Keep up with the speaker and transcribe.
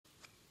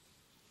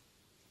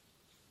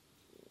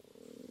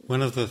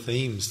One of the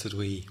themes that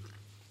we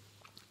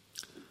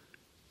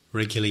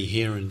regularly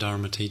hear in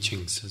Dharma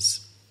teachings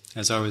is,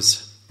 as I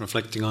was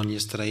reflecting on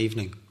yesterday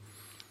evening,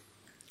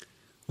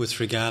 with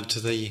regard to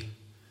the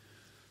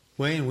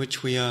way in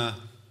which we are,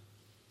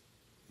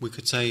 we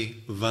could say,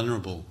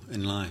 vulnerable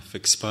in life,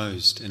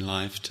 exposed in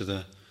life to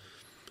the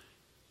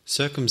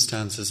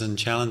circumstances and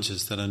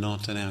challenges that are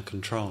not in our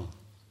control.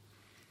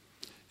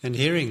 And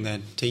hearing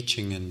that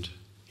teaching and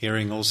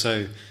hearing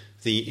also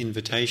the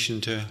invitation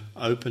to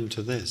open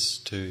to this,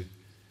 to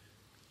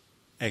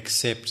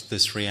accept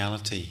this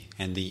reality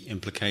and the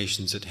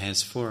implications it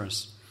has for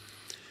us,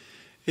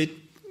 it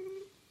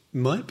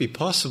might be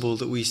possible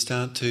that we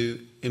start to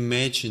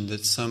imagine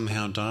that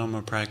somehow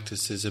Dharma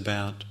practice is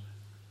about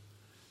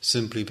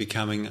simply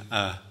becoming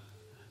a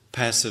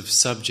passive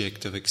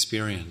subject of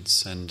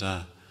experience. And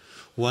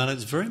while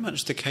it's very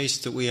much the case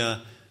that we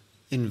are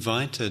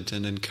invited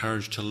and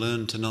encouraged to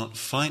learn to not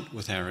fight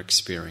with our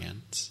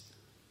experience,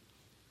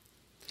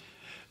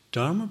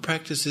 Dharma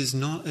practice is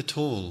not at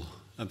all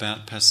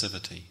about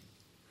passivity.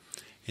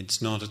 It's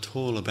not at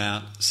all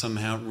about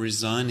somehow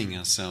resigning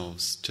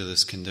ourselves to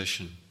this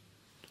condition,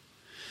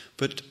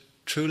 but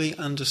truly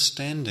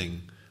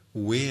understanding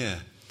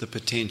where the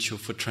potential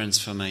for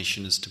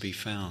transformation is to be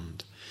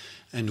found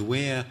and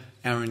where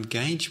our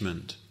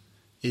engagement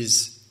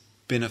is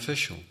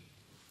beneficial,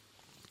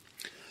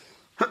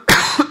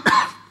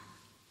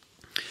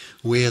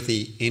 where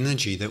the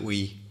energy that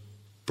we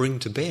bring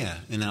to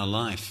bear in our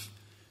life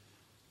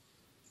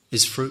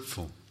is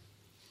fruitful.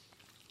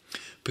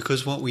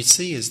 Because what we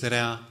see is that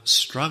our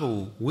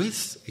struggle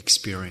with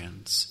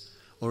experience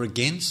or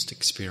against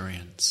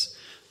experience,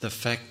 the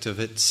fact of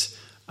its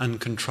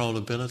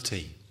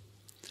uncontrollability,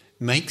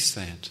 makes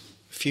that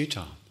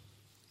futile.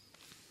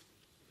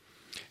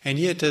 And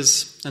yet,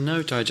 as a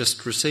note I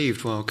just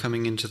received while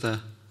coming into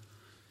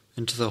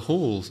the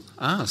hall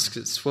asks,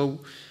 it's,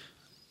 well,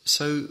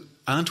 so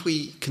aren't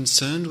we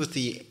concerned with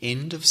the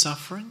end of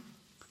suffering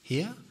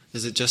here?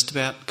 Is it just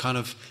about kind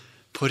of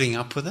putting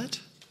up with it?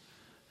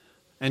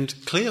 And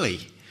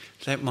clearly,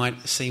 that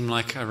might seem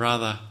like a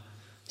rather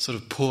sort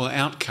of poor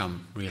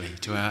outcome, really,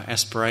 to our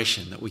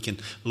aspiration, that we can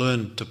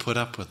learn to put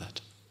up with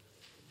it.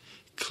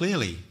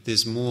 Clearly,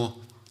 there's more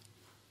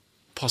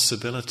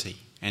possibility,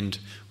 and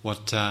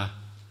what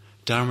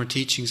Dharma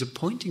teachings are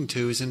pointing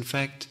to is, in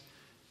fact,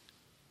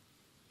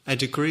 a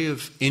degree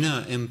of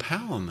inner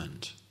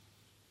empowerment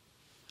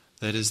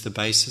that is the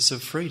basis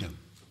of freedom,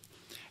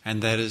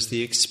 and that is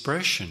the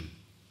expression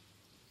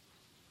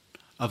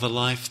of a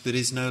life that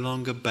is no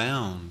longer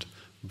bound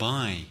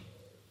by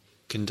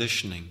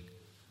conditioning,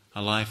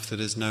 a life that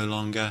is no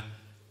longer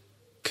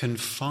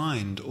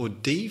confined or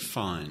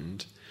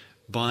defined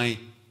by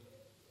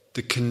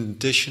the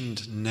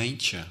conditioned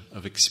nature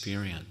of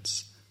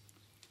experience,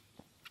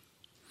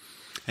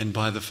 and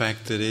by the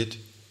fact that it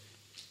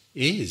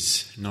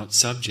is not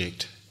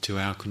subject to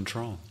our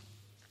control.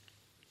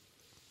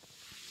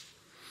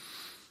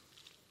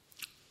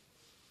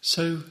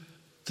 So,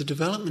 the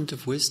development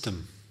of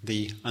wisdom,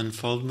 the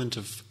unfoldment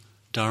of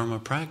Dharma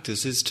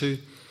practice, is to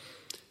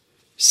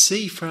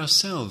see for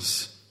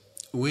ourselves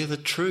where the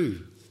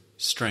true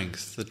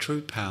strength, the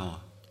true power,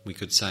 we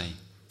could say,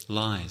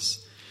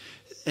 lies.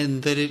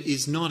 And that it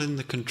is not in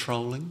the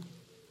controlling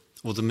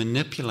or the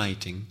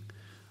manipulating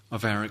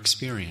of our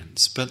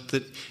experience, but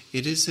that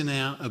it is in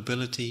our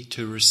ability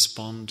to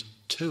respond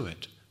to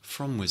it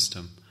from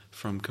wisdom,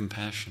 from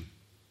compassion.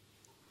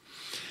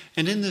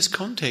 And in this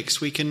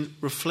context, we can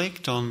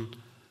reflect on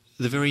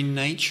the very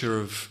nature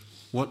of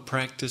what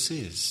practice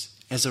is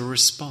as a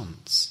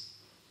response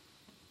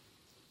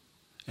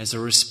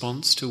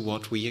to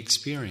what we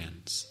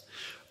experience,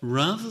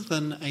 rather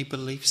than a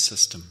belief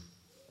system.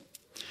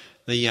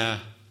 The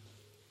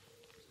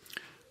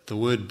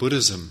word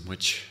Buddhism,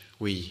 which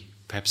we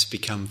perhaps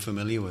become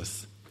familiar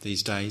with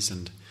these days,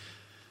 and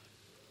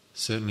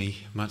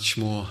certainly much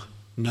more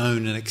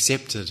known and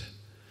accepted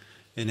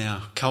in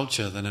our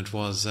culture than it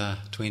was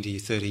 20,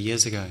 30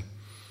 years ago.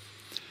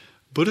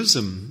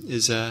 Buddhism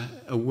is a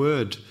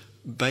word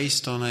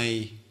based on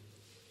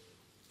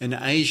an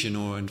Asian,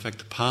 or in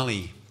fact a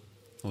Pali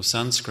or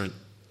Sanskrit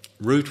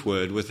root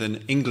word with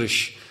an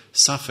English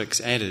suffix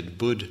added,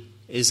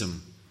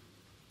 Buddhism.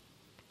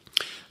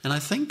 And I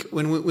think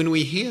when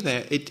we hear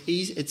that,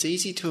 it's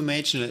easy to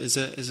imagine it as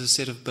a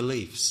set of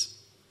beliefs,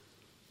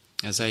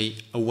 as a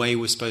way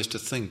we're supposed to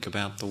think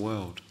about the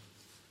world.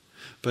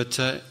 But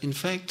in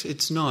fact,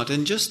 it's not.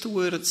 And just the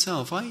word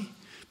itself, I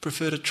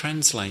prefer to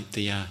translate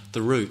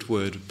the root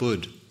word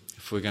Bud,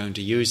 if we're going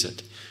to use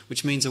it,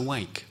 which means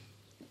awake.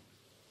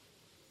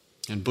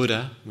 And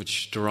Buddha,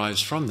 which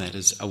derives from that,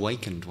 is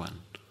awakened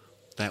one,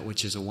 that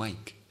which is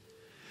awake.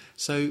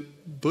 So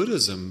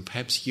Buddhism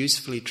perhaps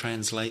usefully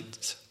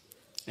translates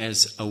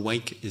as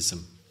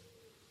awakeism.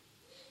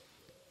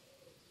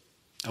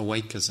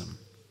 Awakeism.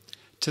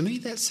 To me,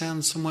 that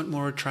sounds somewhat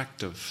more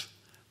attractive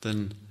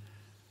than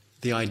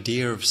the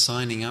idea of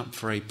signing up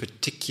for a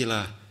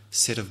particular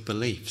set of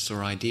beliefs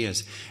or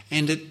ideas.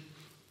 And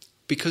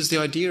because the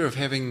idea of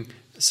having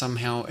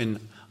somehow an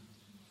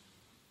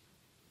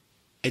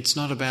it's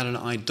not about an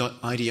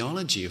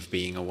ideology of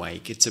being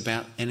awake. It's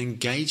about an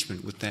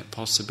engagement with that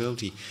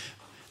possibility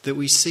that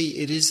we see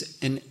it is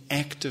an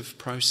active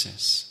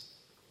process.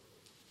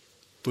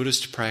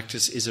 Buddhist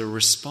practice is a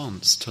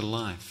response to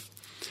life.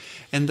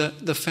 And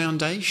the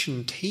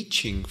foundation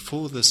teaching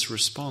for this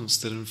response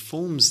that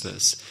informs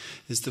this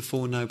is the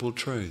Four Noble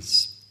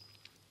Truths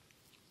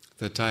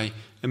that I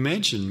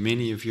imagine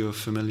many of you are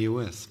familiar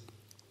with.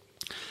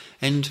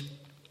 And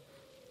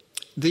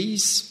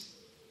these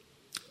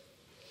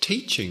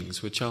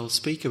teachings, which I'll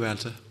speak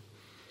about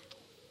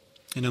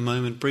in a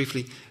moment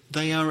briefly,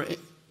 they are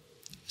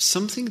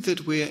something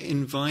that we're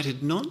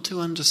invited not to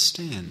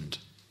understand,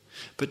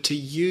 but to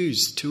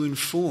use, to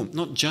inform,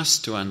 not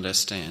just to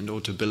understand or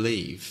to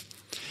believe,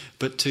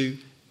 but to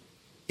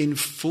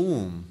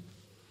inform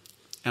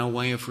our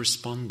way of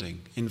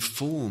responding,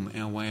 inform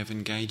our way of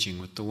engaging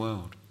with the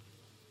world.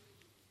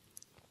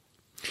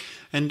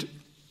 And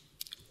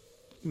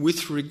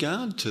with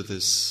regard to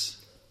this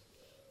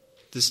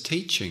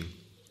teaching,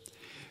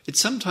 it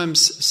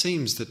sometimes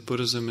seems that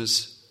Buddhism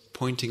is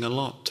pointing a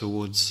lot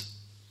towards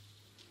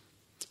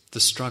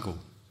the struggle,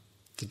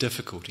 the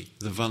difficulty,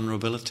 the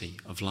vulnerability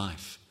of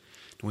life.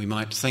 And we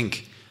might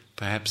think,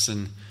 perhaps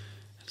in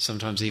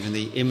sometimes even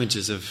the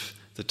images of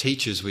the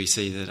teachers we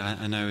see, that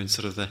I know in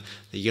sort of the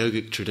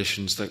yogic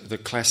traditions, the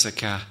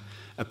classic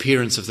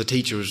appearance of the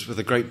teacher is with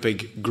a great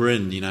big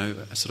grin,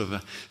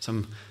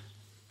 some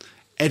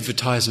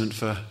advertisement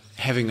for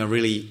having a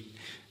really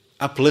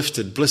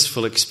uplifted,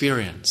 blissful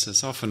experience.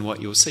 It's often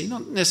what you'll see,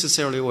 not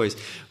necessarily always.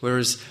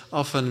 Whereas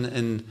often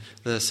in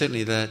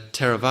certainly the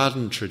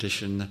Theravadan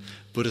tradition, the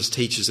Buddhist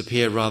teachers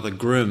appear rather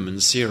grim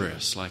and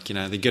serious, like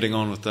they're getting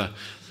on with the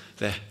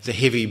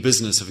heavy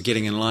business of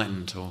getting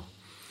enlightened,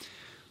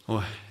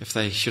 or if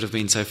they should have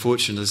been so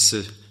fortunate as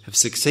to have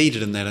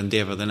succeeded in that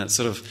endeavour, then it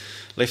sort of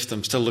left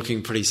them still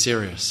looking pretty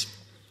serious.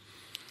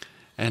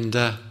 And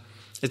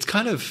it's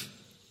kind of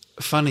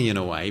funny in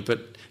a way,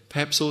 but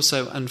perhaps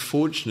also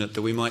unfortunate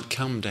that we might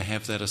come to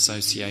have that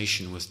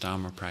association with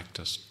Dharma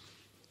practice.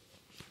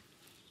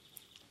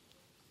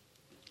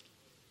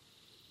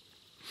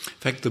 In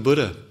fact, the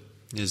Buddha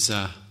is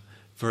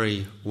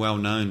very well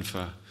known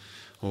for,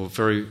 or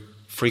very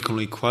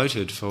frequently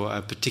quoted for,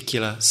 a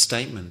particular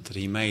statement that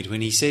he made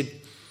when he said,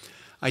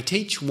 "I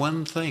teach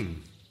one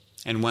thing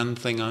and one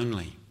thing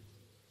only,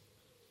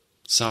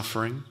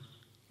 suffering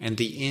and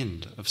the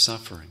end of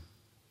suffering."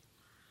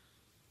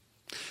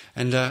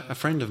 And a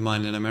friend of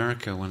mine in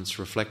America once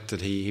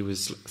reflected, he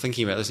was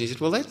thinking about this, and he said,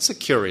 well, that's a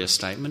curious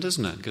statement,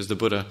 isn't it? Because the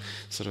Buddha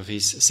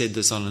he's said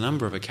this on a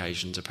number of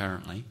occasions,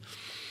 apparently.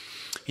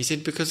 He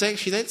said, because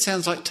actually that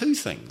sounds like two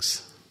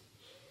things,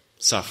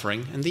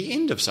 suffering and the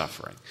end of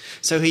suffering.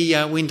 So he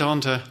went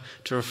on to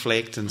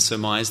reflect and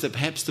surmise that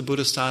perhaps the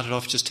Buddha started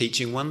off just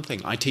teaching one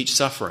thing. I teach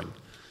suffering.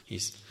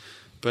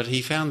 But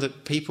he found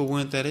that people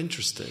weren't that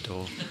interested,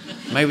 or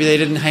maybe they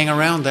didn't hang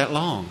around that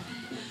long.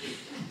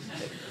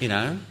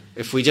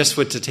 If we just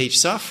were to teach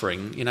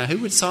suffering, who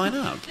would sign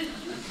up?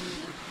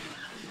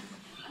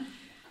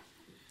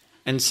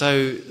 And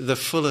so the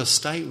fuller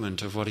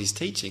statement of what he's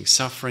teaching,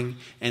 suffering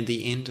and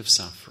the end of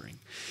suffering.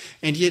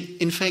 And yet,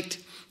 in fact,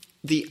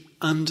 the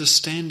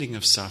understanding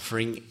of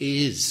suffering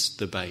is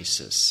the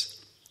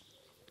basis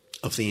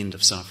of the end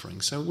of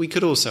suffering. So we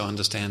could also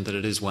understand that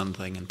it is one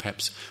thing, and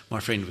perhaps my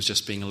friend was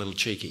just being a little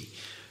cheeky.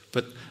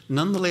 But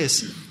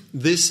nonetheless,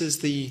 this is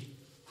the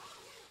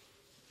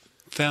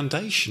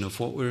foundation of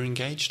what we're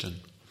engaged in.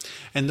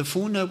 And the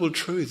Four Noble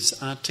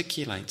Truths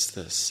articulates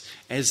this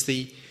as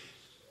the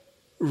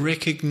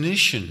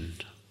recognition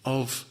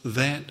of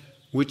that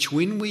which,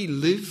 when we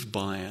live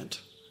by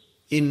it,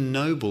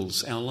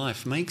 ennobles our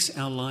life, makes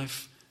our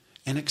life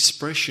an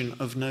expression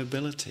of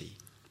nobility.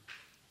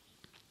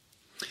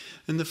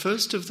 And the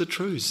first of the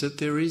truths, that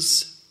there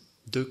is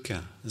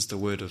dukkha, is the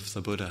word of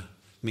the Buddha,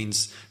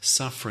 means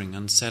suffering,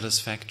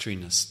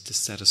 unsatisfactoriness,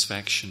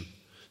 dissatisfaction,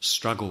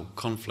 struggle,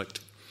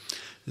 conflict.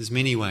 There's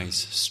many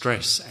ways,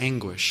 stress,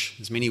 anguish,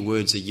 there's many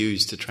words are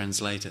used to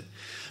translate it.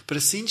 But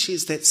essentially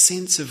it's that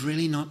sense of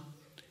really not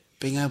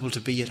being able to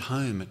be at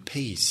home, at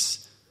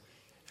peace,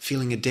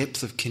 feeling a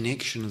depth of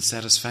connection and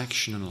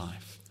satisfaction in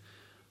life.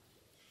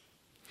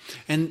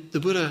 And the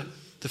Buddha,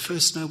 the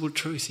first noble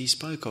truth he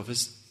spoke of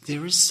is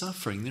there is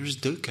suffering, there is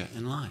dukkha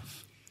in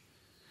life.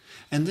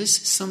 And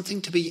this is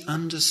something to be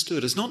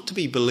understood. It's not to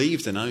be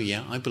believed in, oh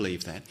yeah, I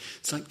believe that.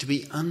 It's like to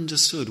be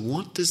understood.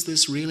 What does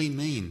this really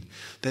mean?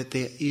 That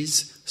there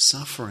is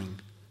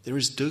suffering, there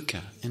is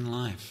dukkha in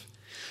life.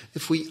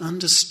 If we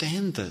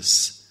understand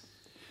this,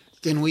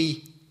 then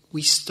we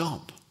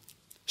stop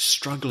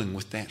struggling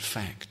with that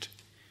fact,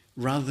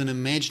 rather than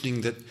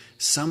imagining that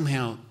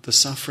somehow the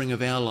suffering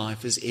of our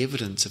life is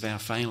evidence of our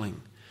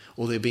failing,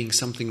 or there being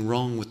something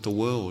wrong with the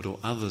world or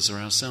others or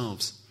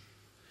ourselves.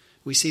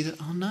 We see that,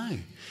 oh no,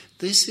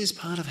 this is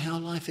part of how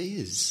life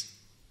is.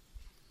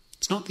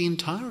 It's not the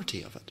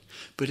entirety of it,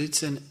 but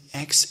it's an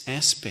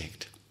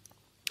aspect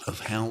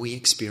of how we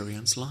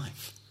experience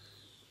life.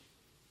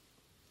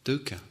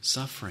 Dukkha,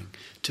 suffering,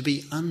 to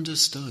be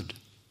understood.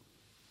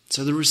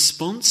 So the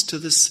response to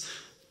this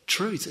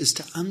truth is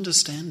to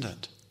understand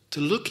it, to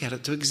look at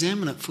it, to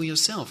examine it for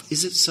yourself.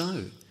 Is it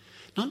so?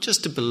 Not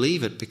just to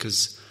believe it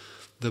because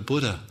the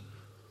Buddha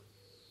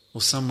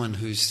or someone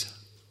who's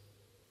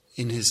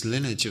in his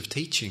lineage of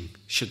teaching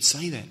should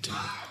say that to you.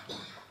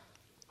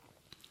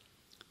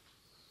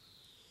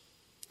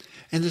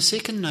 And the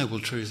second noble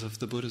truth of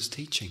the Buddha's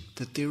teaching,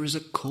 that there is a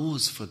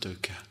cause for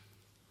dukkha.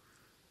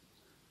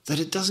 That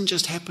it doesn't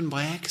just happen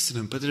by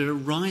accident, but that it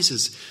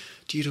arises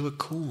due to a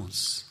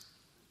cause.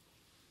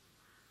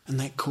 And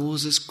that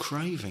cause is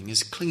craving,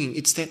 is clinging.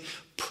 It's that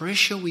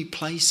pressure we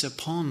place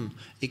upon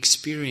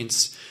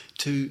experience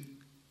to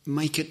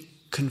make it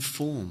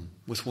conform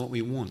with what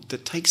we want,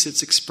 that takes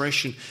its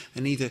expression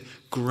in either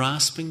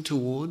grasping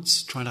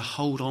towards, trying to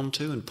hold on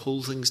to and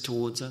pull things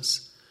towards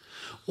us,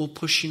 or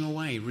pushing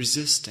away,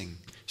 resisting,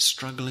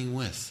 struggling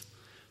with,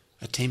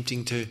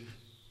 attempting to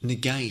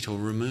negate or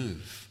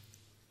remove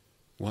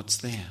what's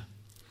there.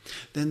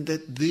 Then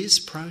that this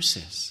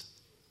process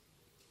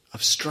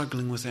of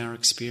struggling with our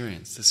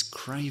experience, this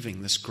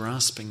craving, this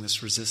grasping,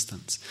 this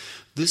resistance,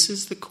 this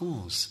is the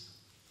cause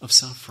of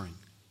suffering.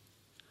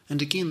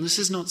 And again, this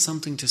is not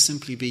something to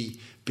simply be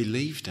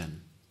believed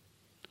in,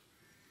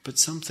 but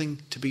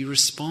something to be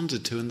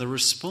responded to. And the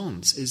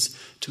response is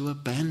to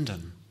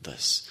abandon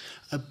this.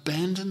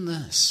 Abandon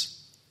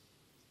this.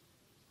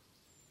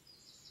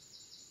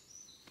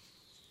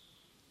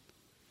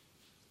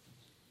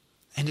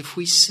 And if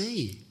we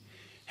see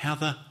how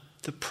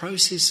the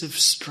process of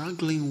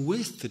struggling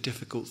with the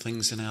difficult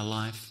things in our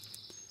life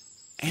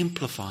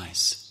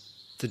amplifies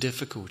the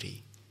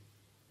difficulty,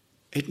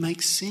 it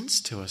makes sense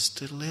to us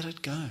to let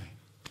it go,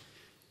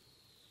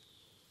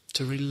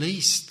 to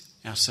release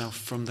ourselves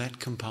from that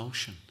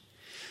compulsion.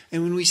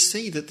 And when we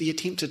see that the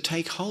attempt to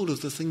take hold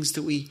of the things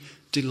that we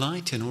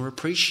delight in or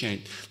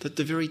appreciate, that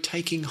the very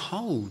taking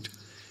hold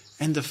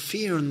and the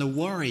fear and the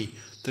worry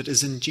that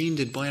is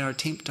engendered by our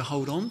attempt to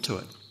hold on to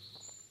it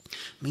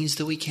means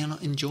that we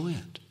cannot enjoy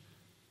it,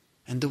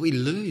 and that we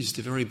lose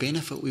the very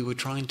benefit we were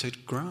trying to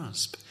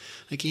grasp.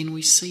 Again,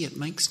 we see it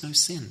makes no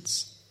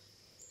sense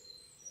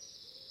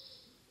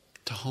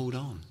to hold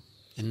on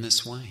in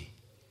this way.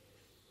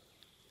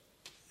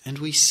 And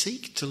we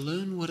seek to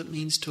learn what it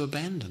means to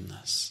abandon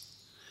this,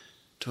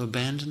 to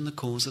abandon the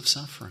cause of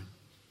suffering.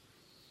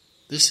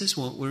 This is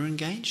what we're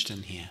engaged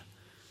in here,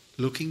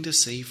 looking to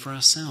see for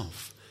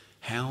ourselves,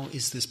 how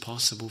is this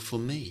possible for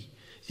me,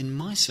 in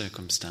my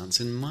circumstance,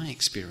 in my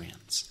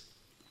experience?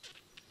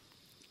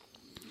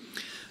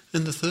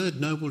 And the third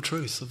noble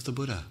truth of the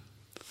Buddha,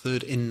 the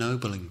third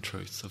ennobling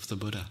truth of the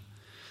Buddha,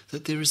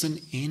 that there is an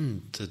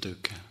end to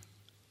dukkha,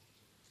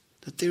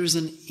 that there is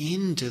an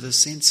end to the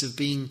sense of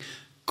being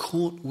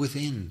caught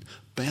within,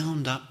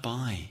 bound up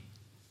by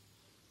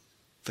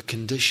the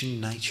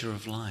conditioned nature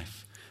of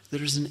life.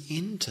 There is an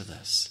end to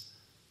this.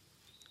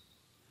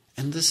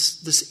 And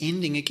this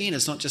ending, again,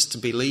 is not just to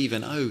believe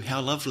in, oh,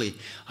 how lovely,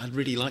 I'd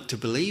really like to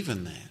believe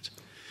in that.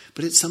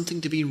 But it's something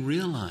to be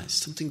realized,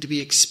 something to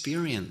be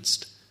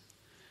experienced,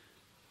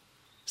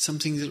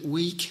 something that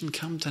we can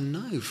come to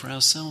know for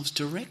ourselves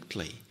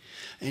directly.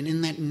 And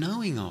in that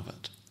knowing of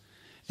it,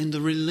 in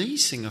the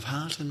releasing of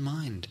heart and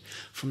mind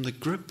from the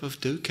grip of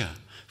dukkha,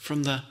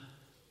 from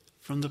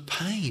the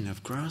pain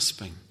of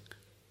grasping,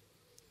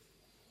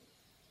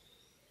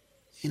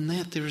 in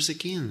that there is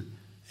again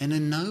an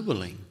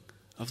ennobling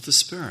of the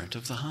spirit,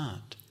 of the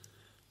heart.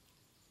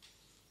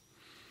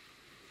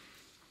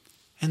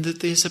 And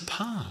that there's a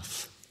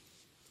path,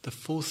 the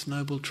fourth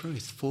noble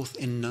truth, fourth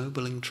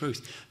ennobling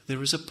truth.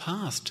 There is a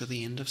path to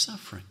the end of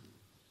suffering.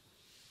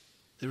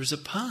 There is a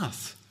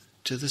path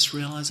to this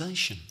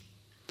realization.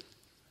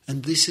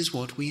 And this is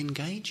what we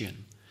engage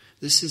in.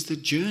 This is the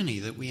journey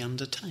that we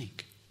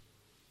undertake.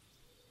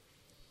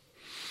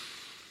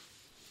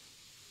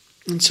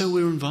 And so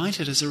we're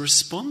invited as a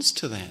response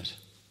to that,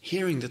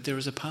 hearing that there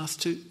is a path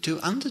to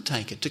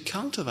undertake it, to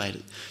cultivate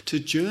it, to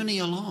journey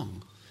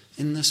along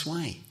in this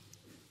way.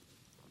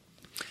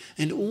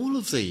 And all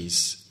of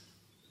these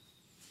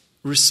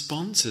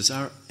responses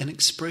are an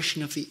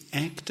expression of the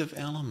active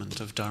element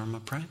of Dharma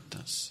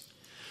practice,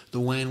 the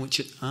way in which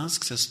it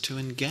asks us to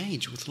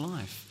engage with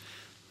life.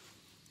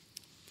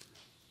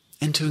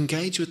 And to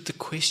engage with the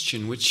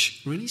question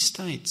which really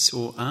states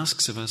or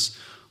asks of us,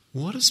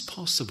 what is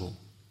possible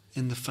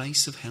in the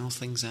face of how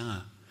things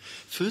are?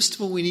 First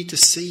of all, we need to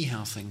see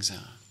how things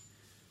are.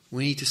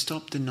 We need to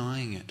stop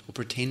denying it or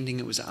pretending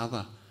it was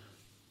other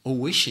or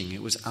wishing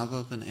it was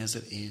other than as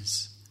it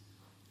is.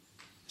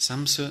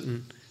 Some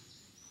certain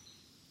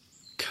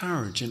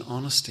courage and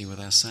honesty with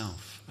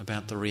ourselves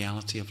about the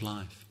reality of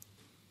life.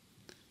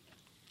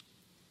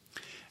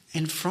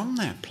 And from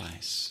that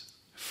place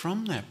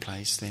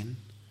then,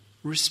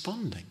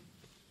 responding,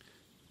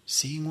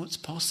 seeing what's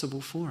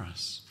possible for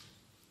us.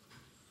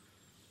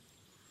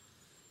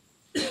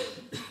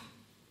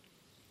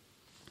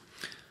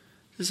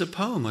 There's a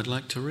poem I'd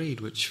like to read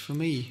which for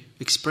me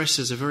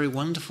expresses a very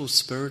wonderful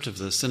spirit of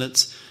this, and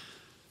it's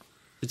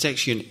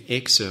actually an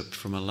excerpt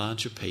from a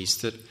larger piece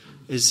that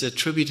is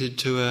attributed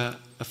to a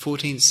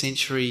 14th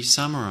century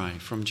samurai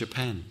from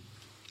Japan.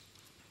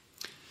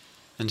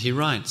 And he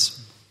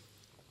writes,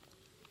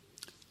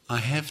 I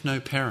have no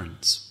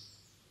parents.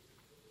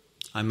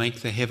 I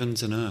make the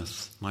heavens and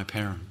earth my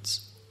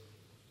parents.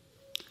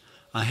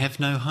 I have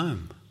no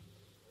home.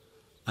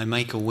 I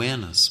make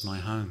awareness my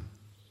home.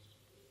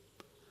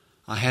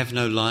 I have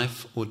no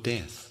life or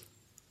death.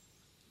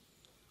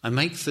 I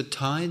make the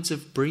tides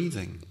of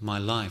breathing my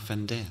life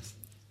and death.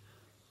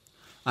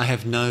 I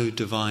have no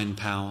divine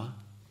power.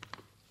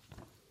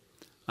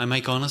 I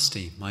make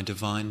honesty my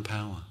divine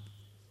power.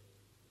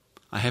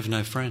 I have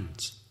no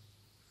friends.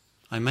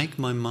 I make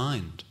my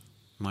mind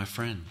my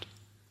friend.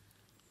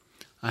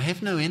 I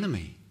have no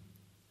enemy.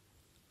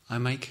 I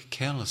make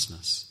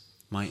carelessness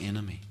my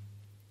enemy.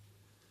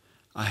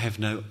 I have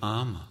no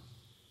armour.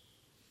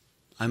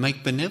 I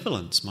make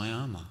benevolence my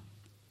armour.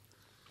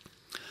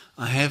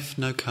 I have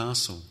no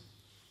castle.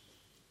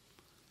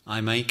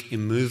 I make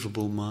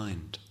immovable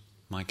mind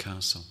my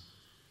castle.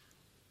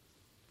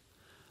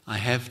 I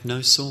have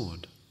no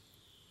sword.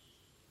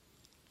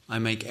 I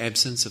make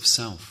absence of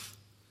self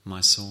my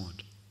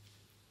sword.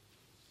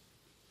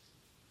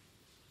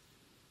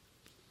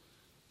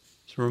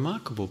 It's a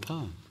remarkable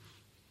poem.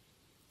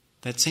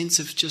 That sense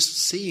of just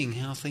seeing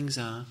how things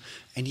are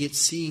and yet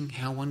seeing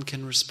how one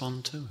can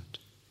respond to it.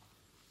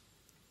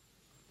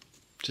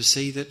 To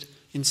see that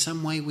in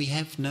some way we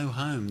have no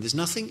home. There's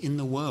nothing in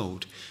the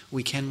world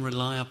we can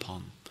rely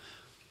upon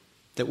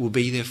that will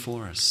be there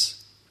for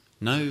us.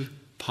 No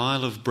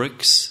pile of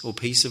bricks or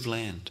piece of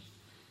land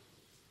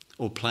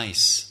or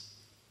place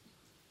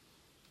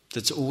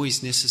that's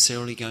always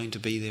necessarily going to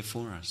be there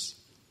for us.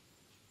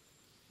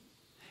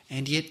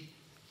 And yet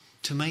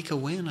to make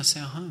awareness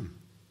our home.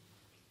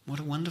 What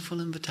a wonderful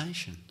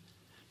invitation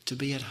to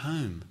be at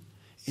home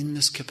in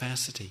this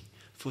capacity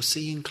for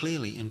seeing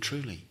clearly and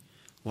truly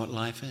what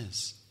life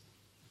is.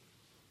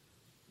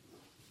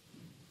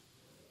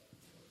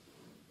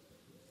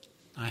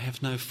 I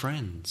have no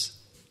friends.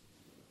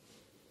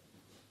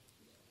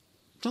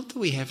 Not that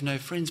we have no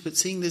friends, but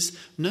seeing there's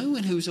no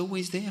one who's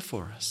always there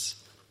for us.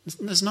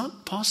 It's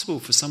not possible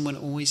for someone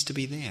always to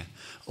be there,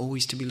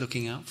 always to be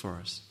looking out for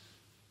us.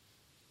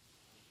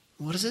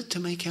 What is it to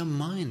make our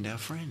mind our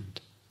friend?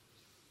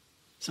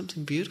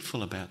 Something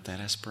beautiful about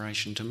that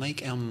aspiration, to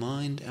make our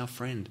mind our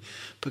friend,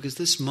 because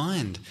this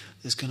mind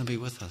is going to be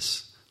with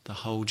us the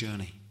whole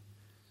journey,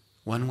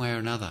 one way or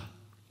another.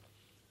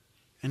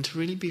 And to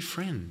really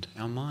befriend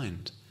our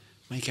mind,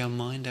 make our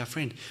mind our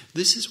friend.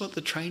 This is what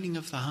the training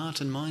of the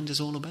heart and mind is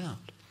all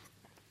about.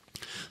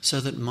 So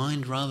that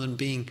mind, rather than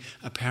being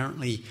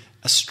apparently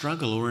a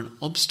struggle or an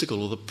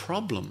obstacle or the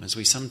problem, as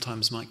we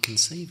sometimes might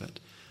conceive it,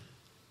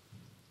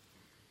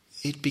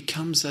 it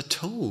becomes a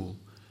tool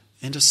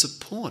and a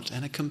support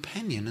and a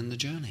companion in the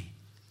journey.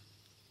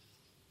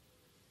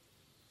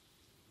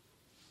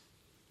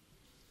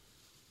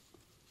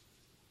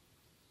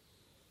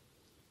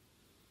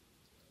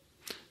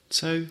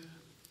 So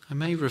I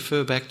may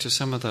refer back to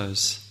some of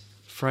those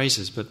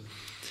phrases, but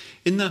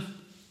in the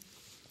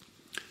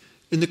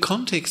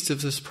context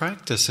of this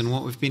practice and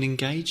what we've been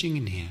engaging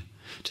in here,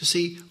 to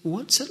see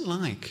what's it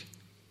like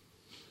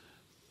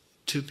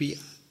to be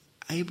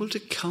able to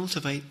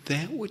cultivate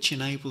that which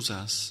enables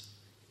us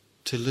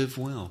to live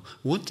well.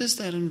 What does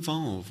that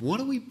involve? What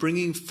are we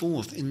bringing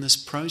forth in this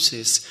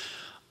process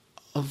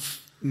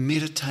of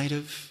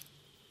meditative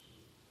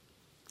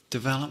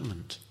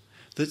development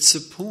that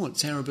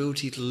supports our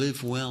ability to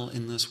live well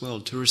in this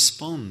world, to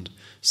respond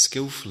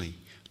skillfully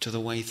to the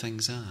way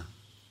things are?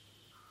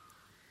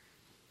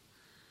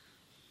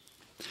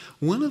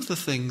 One of the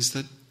things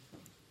that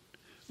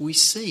we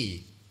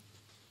see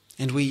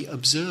and we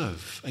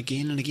observe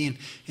again and again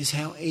is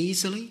how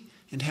easily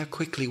and how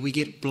quickly we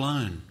get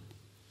blown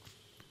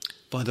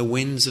by the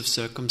winds of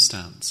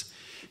circumstance,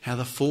 how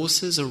the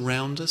forces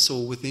around us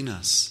or within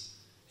us,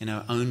 in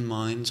our own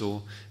minds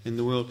or in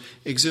the world,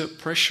 exert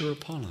pressure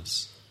upon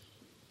us,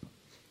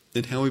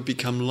 and how we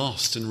become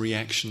lost in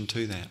reaction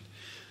to that.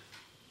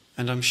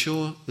 And I'm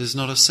sure there's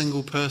not a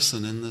single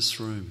person in this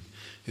room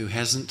who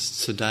hasn't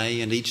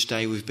today and each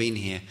day we've been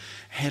here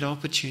had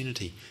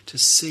opportunity to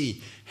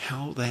see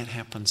how that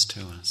happens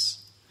to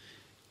us.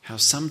 How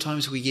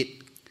sometimes we get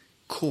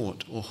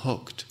caught or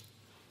hooked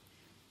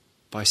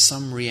by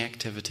some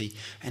reactivity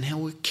and how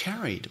we're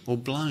carried or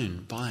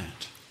blown by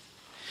it.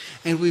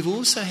 And we've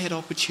also had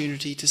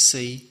opportunity to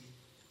see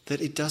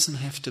that it doesn't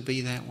have to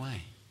be that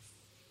way.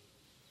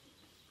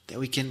 That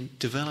we can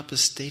develop a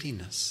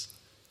steadiness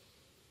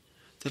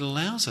that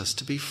allows us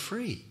to be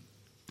free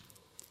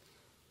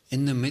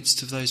in the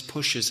midst of those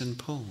pushes and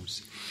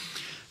pulls.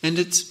 And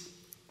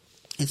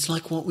it's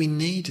like what we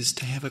need is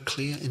to have a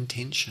clear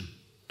intention.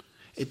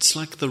 It's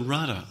like the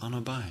rudder on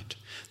a boat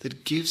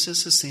that gives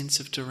us a sense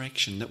of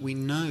direction, that we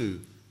know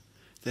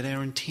that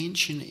our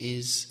intention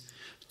is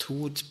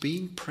towards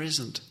being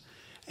present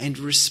and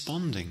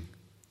responding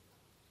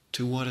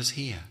to what is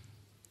here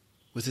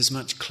with as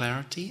much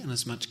clarity and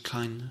as much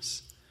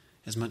kindness,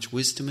 as much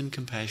wisdom and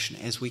compassion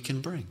as we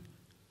can bring.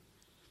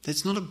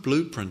 That's not a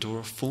blueprint or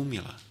a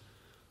formula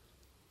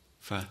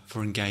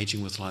for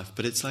engaging with life,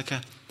 but it's like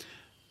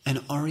an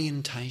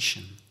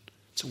orientation.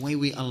 It's It's the way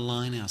we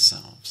align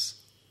ourselves.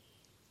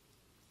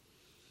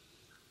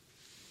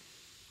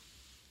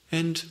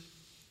 And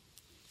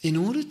in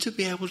order to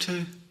be able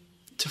to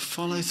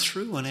follow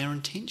through on our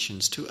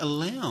intentions, to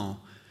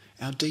allow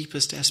our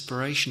deepest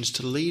aspirations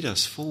to lead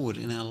us forward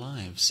in our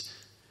lives,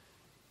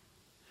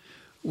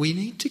 we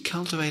need to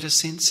cultivate a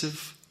sense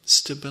of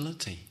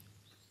stability.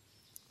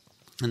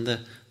 And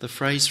the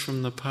phrase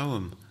from the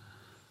poem,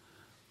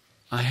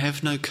 "I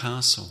have no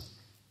castle,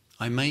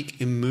 I make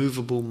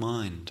immovable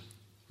mind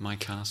my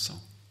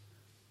castle."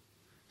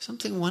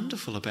 Something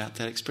wonderful about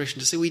that expression,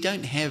 to say we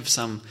don't have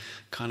some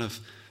kind of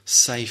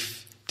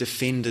safe,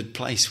 defended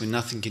place where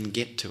nothing can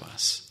get to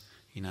us.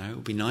 It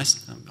would be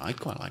nice. I'd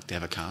quite like to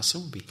have a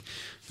castle. It would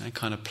be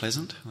kind of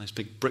pleasant. Those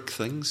big brick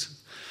things,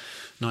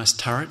 nice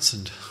turrets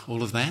and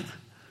all of that.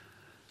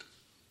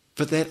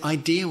 But that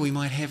idea we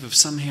might have of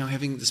somehow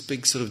having this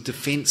big sort of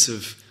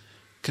defensive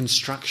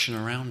construction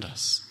around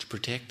us to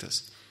protect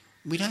us,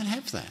 we don't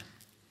have that.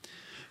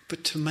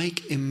 But to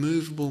make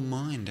immovable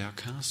mind our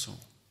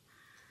castle.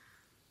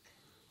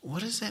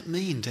 What does that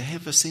mean? To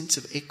have a sense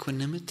of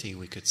equanimity,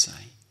 we could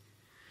say,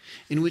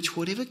 in which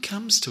whatever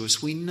comes to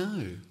us, we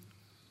know.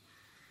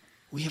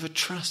 We have a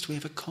trust, we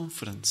have a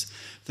confidence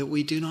that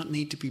we do not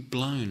need to be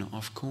blown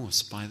off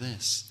course by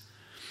this.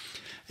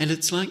 And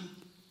it's like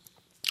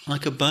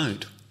a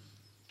boat.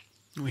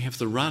 We have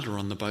the rudder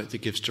on the boat that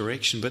gives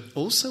direction, but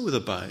also with a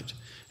boat,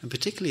 and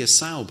particularly a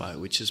sailboat,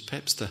 which is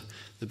perhaps the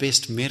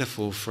best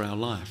metaphor for our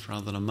life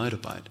rather than a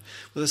motorboat.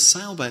 With a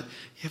sailboat,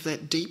 you have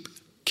that deep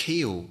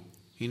keel.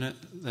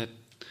 That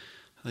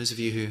those of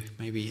you who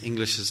maybe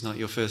English is not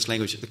your first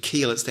language, the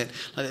keel, it's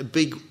that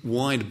big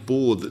wide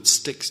board that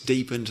sticks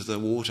deep into the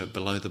water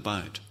below the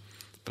boat,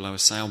 below a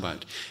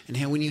sailboat. And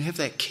how when you have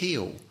that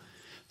keel,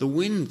 the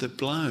wind that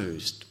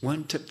blows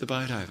won't tip the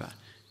boat over.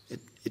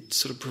 It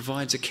sort of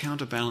provides a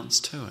counterbalance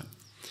to it.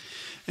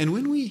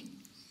 And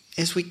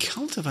as we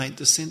cultivate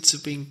the sense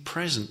of being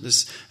present,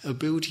 this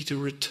ability to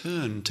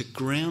return, to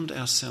ground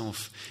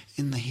ourselves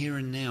in the here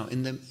and now,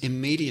 in the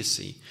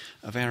immediacy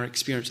of our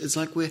experience, it's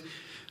like we're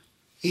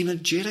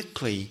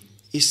energetically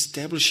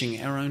establishing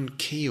our own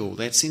keel,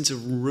 that sense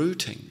of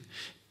rooting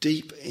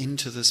deep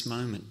into this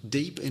moment,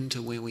 deep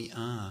into where we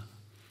are.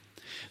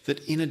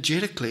 That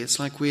energetically it's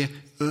like we're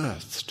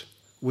earthed,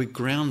 we're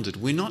grounded,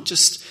 we're not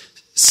just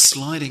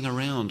sliding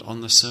around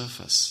on the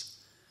surface,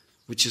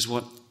 which is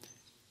what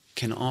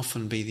can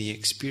often be the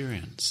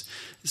experience.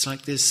 It's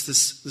like there's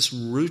this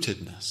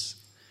rootedness.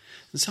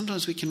 And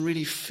sometimes we can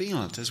really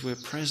feel it as we're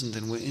present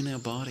and we're in our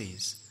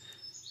bodies.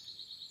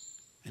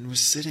 And we're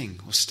sitting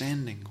or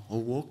standing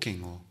or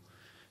walking or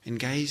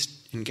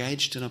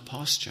engaged in a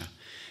posture.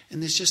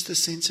 And there's just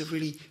this sense of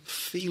really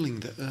feeling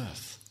the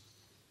earth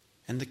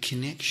and the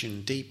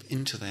connection deep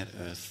into that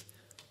earth.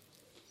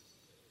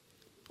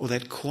 Or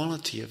that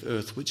quality of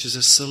earth, which is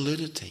a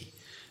solidity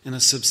and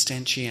a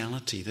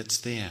substantiality that's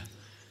there.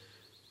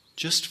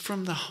 Just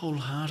from the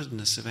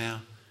wholeheartedness of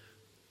our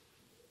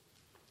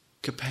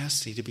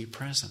capacity to be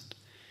present.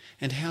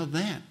 And how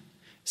that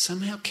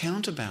somehow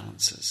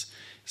counterbalances.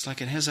 It's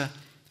like it has a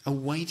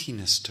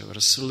weightiness to it,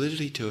 a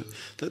solidity to it,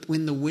 that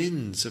when the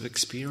winds of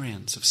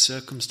experience, of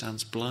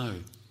circumstance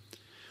blow,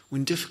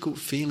 when difficult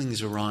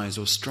feelings arise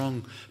or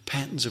strong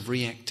patterns of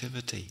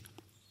reactivity,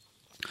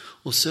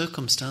 or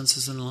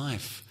circumstances in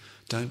life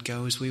don't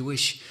go as we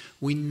wish,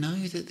 we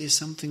know that there's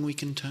something we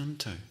can turn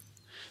to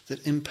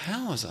that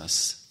empowers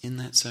us in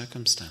that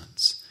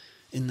circumstance,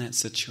 in that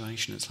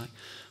situation. It's like,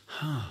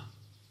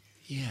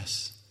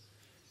 yes,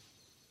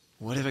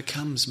 whatever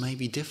comes may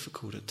be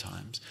difficult at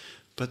times,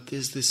 but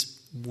there's this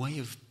way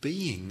of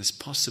being, this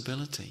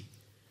possibility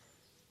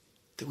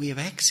that we have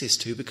access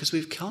to because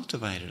we've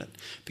cultivated it,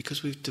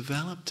 because we've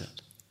developed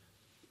it,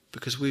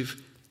 because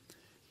we've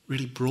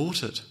really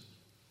brought it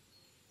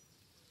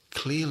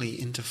clearly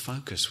into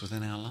focus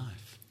within our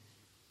life.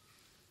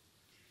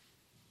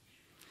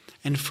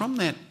 And from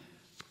that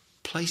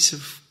place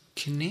of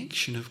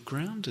connection, of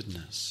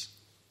groundedness,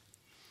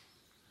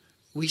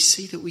 we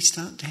see that we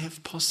start to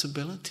have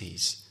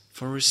possibilities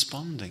for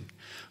responding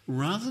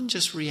rather than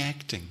just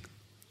reacting.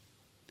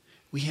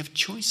 We have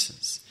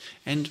choices.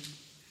 And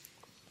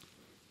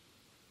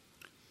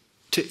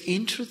to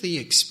enter the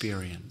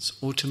experience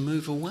or to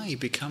move away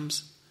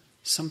becomes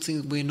something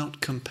that we're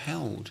not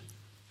compelled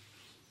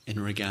in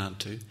regard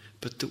to,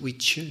 but that we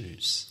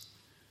choose,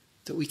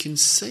 that we can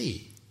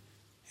see.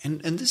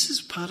 And this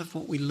is part of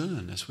what we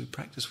learn as we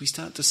practice. We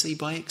start to see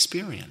by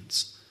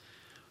experience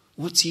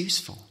what's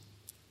useful.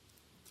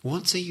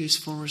 What's a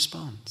useful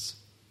response?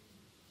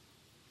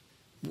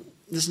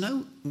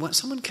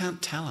 Someone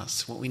can't tell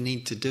us what we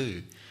need to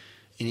do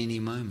in any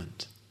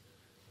moment.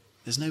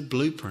 There's no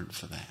blueprint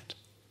for that.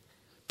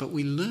 But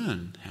we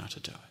learn how to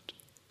do it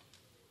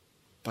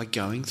by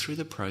going through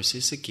the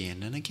process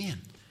again and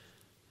again.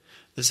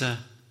 There's a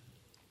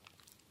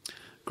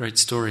great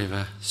story of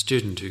a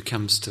student who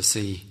comes to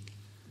see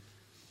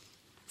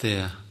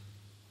their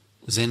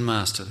Zen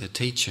master, their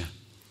teacher,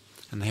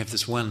 And they have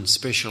this one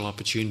special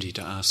opportunity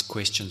to ask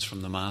questions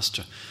from the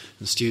master.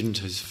 And the student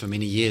who's for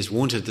many years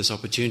wanted this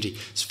opportunity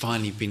has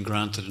finally been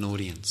granted an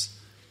audience.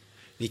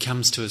 And he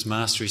comes to his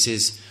master, he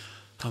says,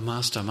 "Oh,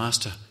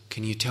 master,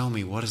 can you tell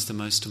me what is the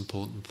most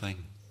important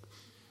thing?"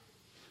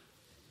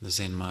 The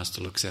Zen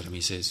master looks at him,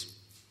 he says,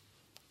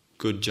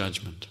 "Good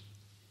judgment."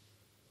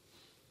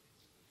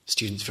 The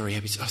student's very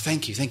happy, he says, "Oh,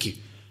 thank you.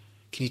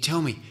 Can you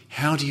tell me,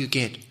 how do you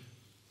get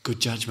good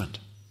judgment?"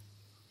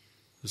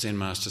 The Zen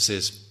master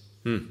says,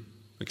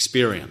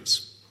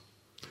 "Experience."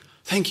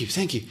 Thank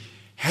you.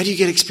 How do you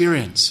get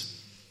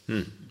experience?"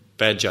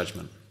 "Bad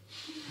judgment."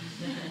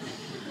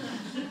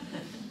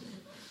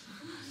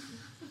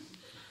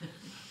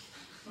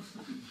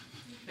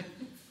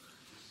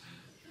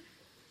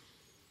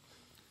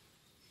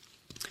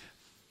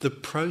 The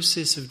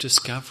process of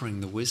discovering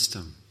the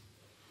wisdom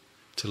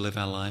to live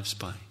our lives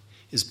by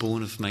is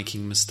born of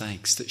making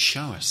mistakes that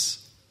show us.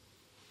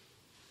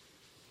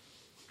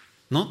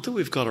 Not that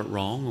we've got it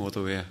wrong or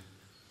that we're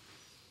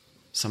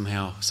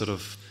somehow sort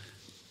of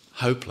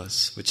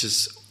hopeless, which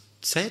is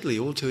sadly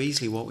all too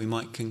easily what we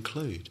might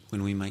conclude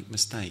when we make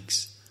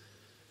mistakes.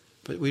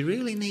 But we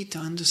really need to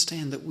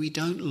understand that we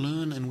don't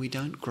learn and we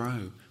don't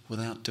grow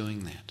without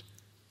doing that.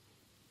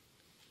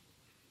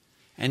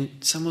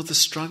 And some of the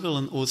struggle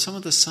or some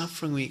of the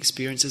suffering we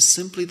experience is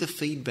simply the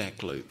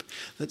feedback loop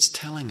that's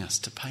telling us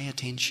to pay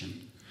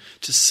attention,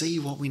 to see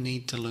what we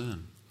need to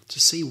learn, to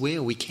see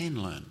where we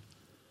can learn.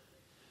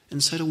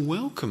 And so to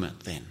welcome it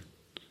then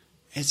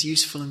as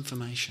useful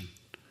information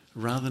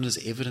rather than as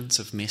evidence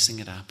of messing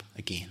it up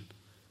again.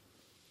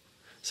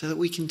 So that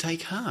we can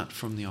take heart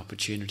from the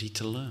opportunity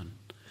to learn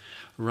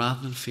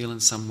rather than feel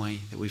in some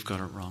way that we've got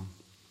it wrong.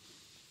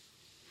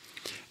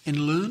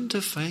 And learn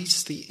to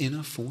face the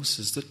inner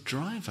forces that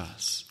drive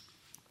us.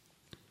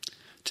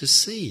 To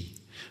see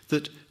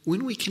that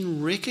when we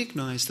can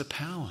recognize the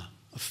power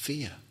of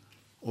fear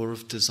or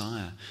of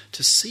desire,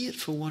 to see it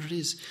for what it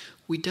is,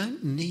 we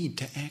don't need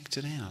to act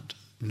it out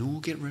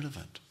nor get rid of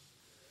it.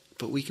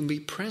 But we can be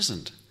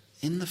present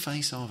in the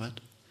face of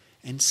it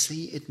and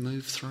see it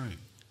move through.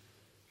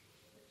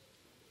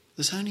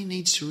 This only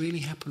needs to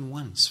really happen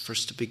once for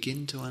us to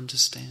begin to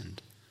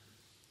understand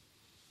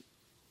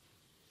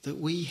that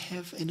we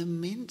have an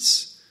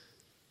immense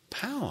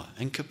power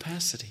and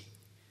capacity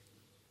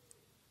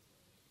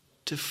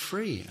to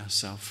free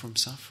ourselves from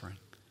suffering.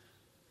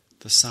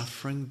 The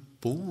suffering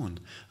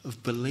born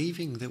of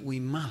believing that we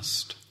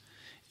must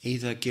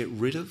either get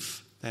rid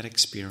of that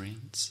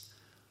experience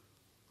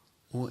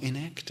or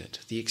enact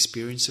it, the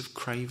experience of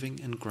craving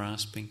and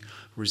grasping,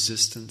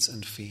 resistance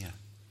and fear.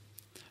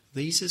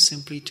 These are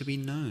simply to be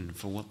known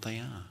for what they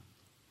are.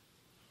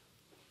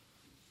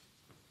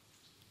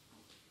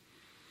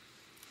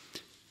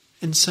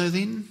 And so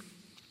then,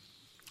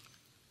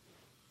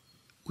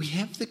 we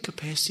have the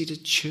capacity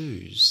to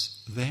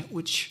choose that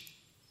which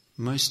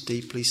most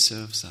deeply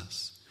serves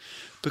us.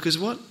 Because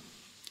what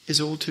is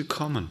all too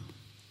common,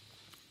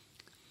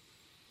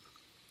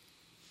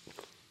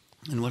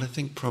 and what I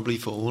think probably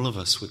for all of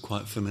us we're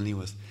quite familiar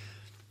with,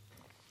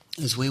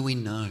 is where we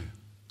know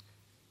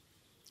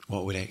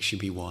what would actually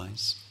be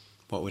wise,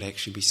 what would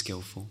actually be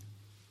skillful,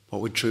 what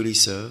would truly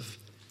serve,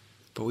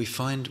 but we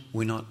find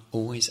we're not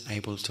always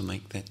able to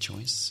make that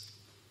choice.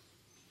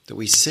 That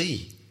we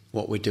see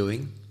what we're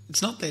doing.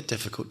 It's not that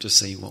difficult to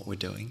see what we're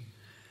doing.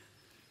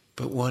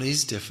 But what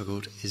is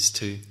difficult is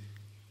to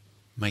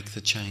make the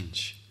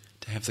change,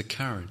 to have the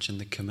courage and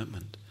the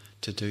commitment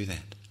to do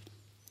that.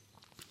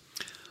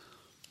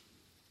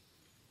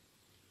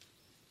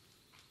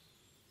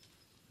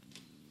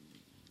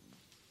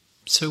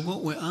 So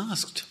what we're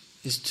asked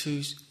is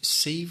to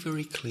see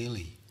very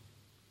clearly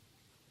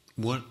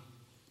what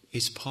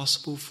is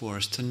possible for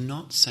us to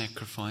not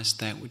sacrifice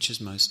that which is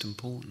most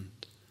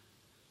important.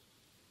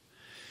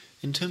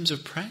 In terms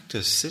of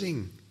practice,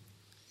 sitting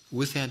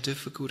with our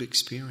difficult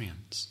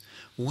experience,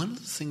 one of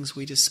the things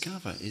we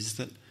discover is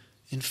that,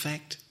 in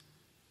fact,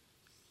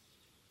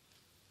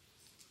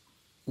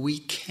 we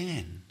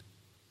can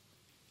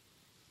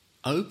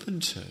open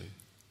to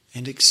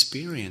and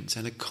experience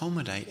and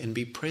accommodate and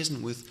be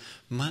present with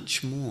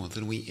much more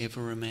than we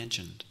ever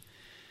imagined.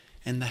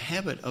 And the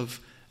habit of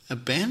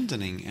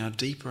abandoning our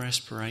deeper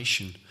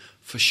aspiration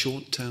for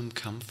short-term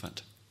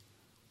comfort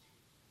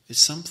is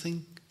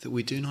something that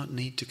we do not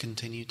need to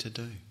continue to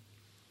do.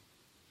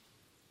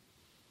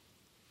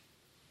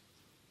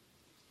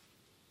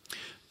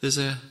 There's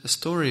a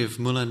story of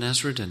Mullah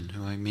Nasruddin,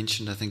 who I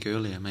mentioned I think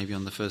earlier, maybe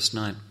on the first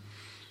night.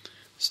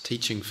 This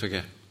teaching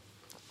figure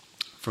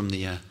from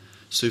the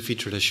Sufi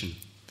tradition.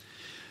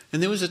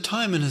 And there was a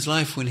time in his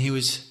life when he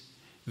was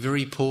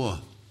very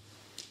poor,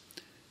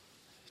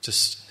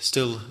 just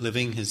still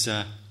living his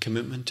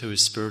commitment to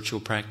his spiritual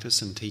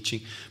practice and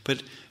teaching,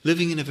 but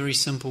living in a very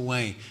simple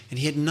way. And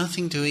he had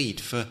nothing to eat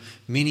for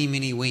many,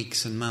 many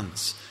weeks and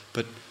months,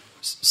 but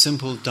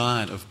simple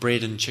diet of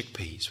bread and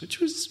chickpeas, which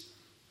was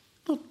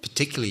not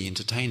particularly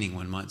entertaining,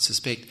 one might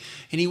suspect.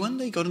 And he one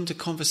day got into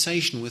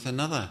conversation with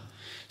another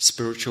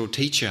spiritual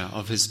teacher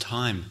of his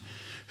time,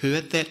 who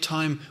at that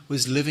time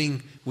was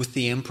living with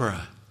the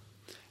emperor.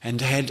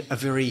 and had a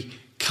very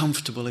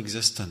comfortable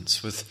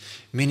existence with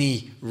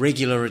many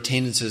regular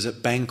attendances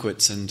at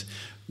banquets and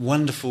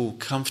wonderful,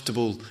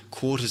 comfortable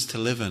quarters to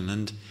live in.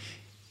 And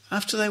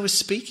after they were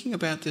speaking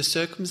about their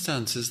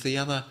circumstances,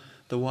 the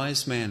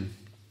wise man,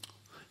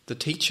 the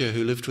teacher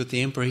who lived with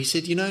the emperor, he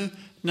said,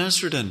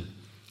 Nasruddin,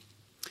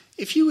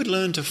 if you would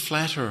learn to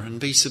flatter and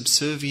be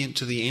subservient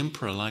to the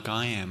emperor like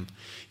I am,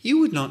 you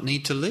would not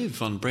need to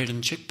live on bread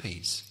and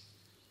chickpeas.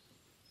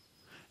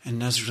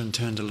 And Nasruddin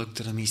turned and looked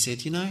at him. He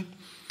said,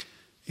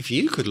 if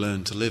you could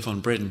learn to live on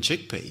bread and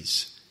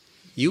chickpeas,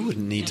 you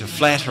wouldn't need to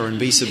flatter and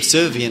be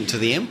subservient to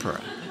the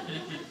emperor.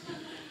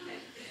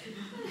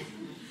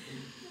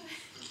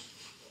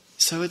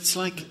 So it's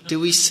like, do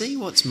we see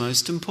what's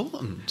most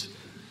important?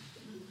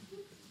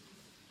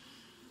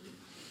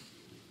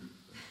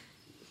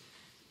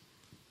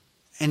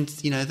 And,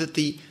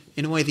 that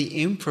in a way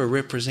the emperor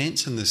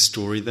represents in this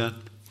story the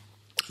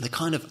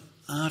kind of,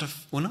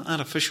 not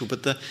artificial,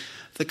 but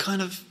the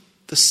kind of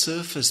the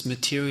surface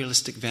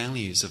materialistic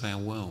values of our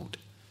world,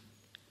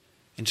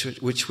 into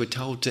which we're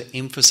told to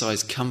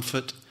emphasize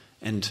comfort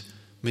and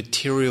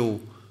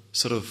material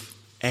sort of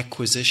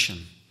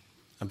acquisition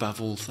above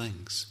all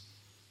things.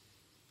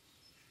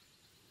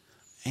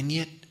 And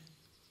yet,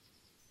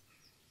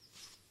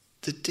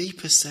 the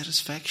deepest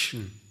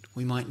satisfaction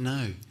we might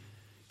know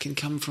can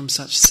come from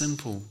such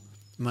simple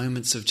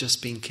moments of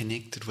just being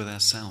connected with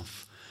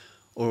ourselves,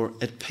 or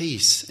at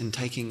peace in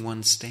taking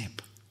one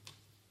step.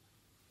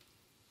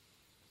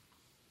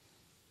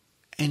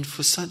 And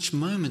for such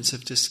moments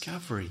of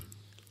discovery,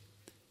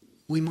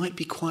 we might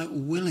be quite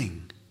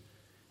willing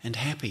and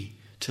happy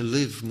to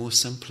live more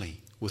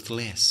simply with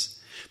less,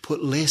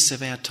 put less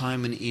of our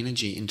time and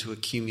energy into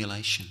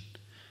accumulation,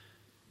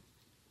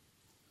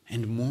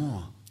 and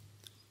more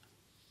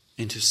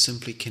into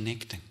simply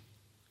connecting,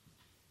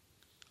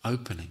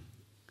 opening,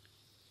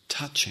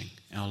 touching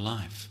our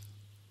life.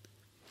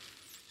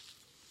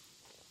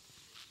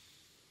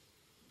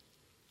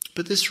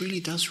 But this really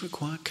does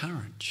require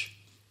courage.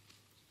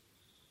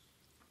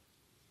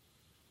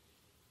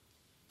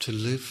 To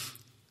live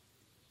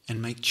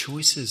and make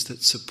choices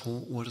that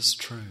support what is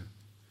true.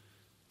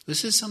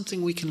 This is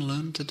something we can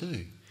learn to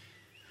do.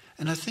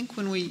 And I think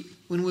when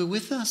we're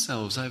with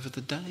ourselves over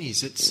the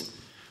days, it's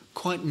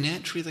quite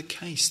naturally the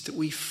case that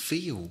we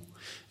feel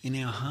in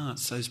our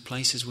hearts those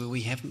places where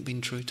we haven't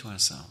been true to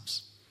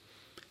ourselves,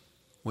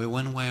 where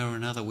one way or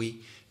another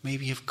we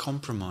maybe have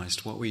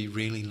compromised what we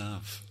really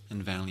love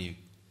and value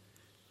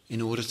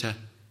in order to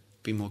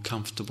be more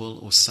comfortable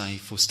or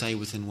safe or stay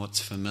within what's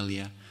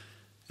familiar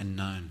and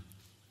known.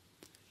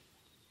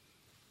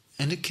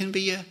 And it can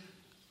be a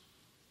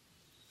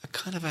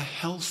kind of a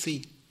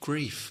healthy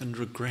grief and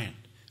regret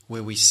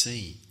where we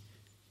see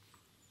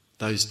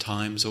those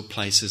times or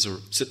places or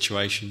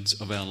situations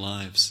of our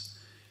lives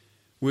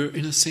where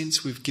in a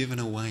sense we've given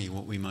away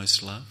what we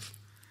most love,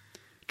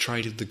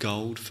 traded the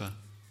gold for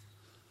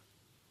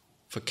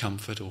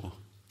comfort or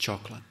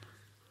chocolate.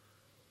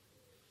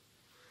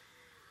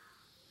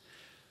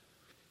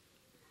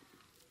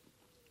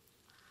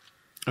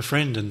 A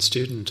friend and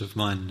student of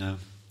mine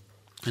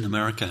in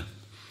America,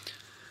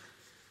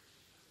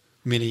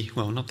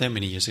 not that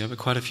many years ago, but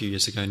quite a few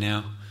years ago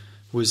now,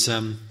 was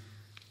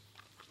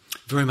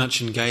very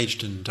much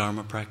engaged in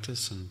Dharma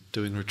practice and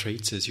doing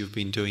retreats as you've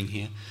been doing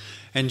here.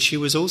 And she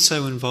was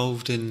also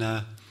involved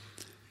in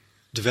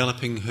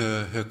developing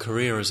her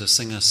career as a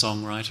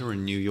singer-songwriter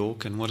in New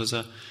York, and what is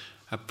a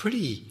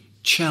pretty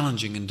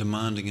challenging and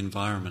demanding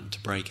environment to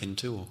break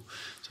into, or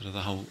sort of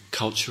the whole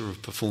culture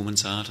of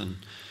performance art in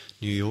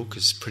New York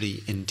is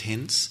pretty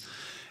intense.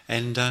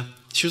 And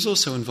she was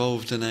also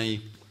involved in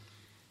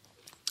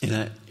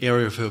an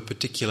area of her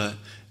particular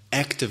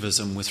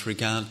activism with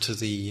regard to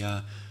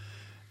the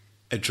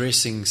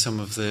addressing some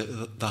of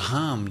the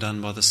harm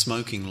done by the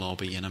smoking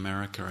lobby in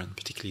America, and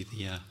particularly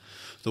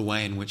the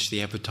way in which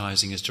the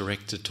advertising is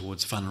directed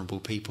towards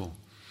vulnerable people.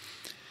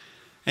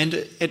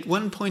 And at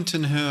one point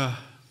in her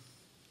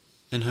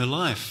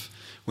life,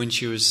 when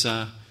she was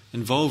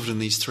involved in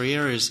these three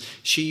areas,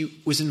 she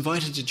was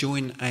invited to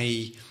join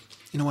a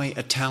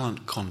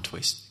talent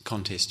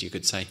contest, you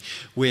could say,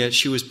 where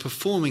she was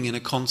performing in a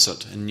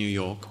concert in New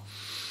York,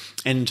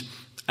 and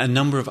a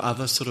number of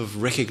other sort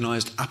of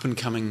recognised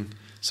up-and-coming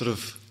sort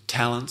of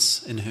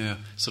talents in her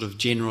sort of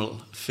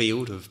general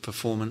field of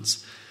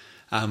performance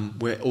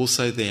were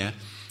also there.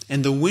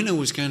 And the winner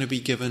was going to be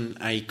given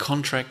a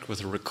contract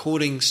with a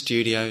recording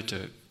studio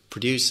to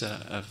produce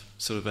a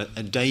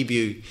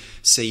debut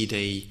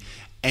CD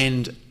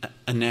and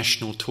a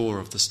national tour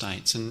of the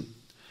States. And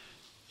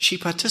she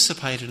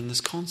participated in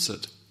this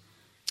concert,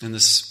 in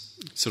this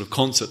sort of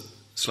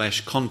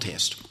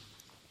concert/contest.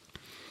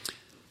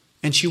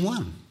 And she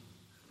won.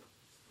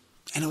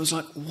 And it was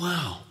like,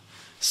 wow,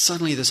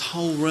 suddenly this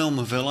whole realm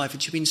of her life,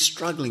 and she'd been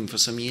struggling for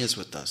some years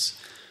with this,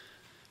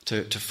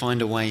 to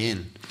find a way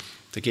in,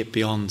 to get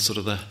beyond sort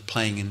of the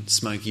playing in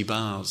smoky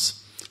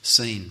bars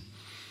scene.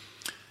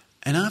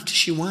 And after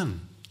she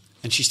won,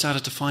 and she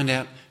started to find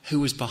out who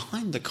was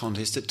behind the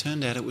contest, it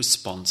turned out it was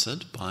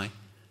sponsored by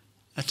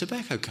a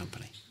tobacco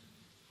company.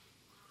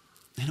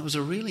 And it was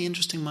a really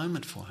interesting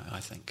moment for her, I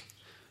think.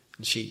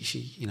 And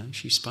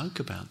she spoke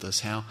about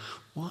this,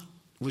 what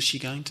was she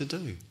going to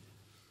do?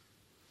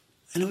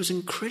 And it was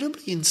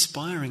incredibly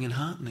inspiring and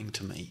heartening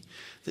to me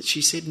that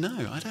she said,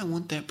 no, I don't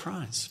want that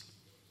prize.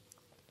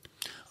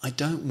 I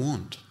don't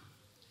want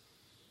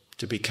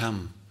to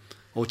become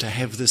or to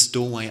have this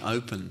doorway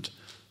opened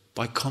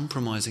by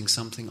compromising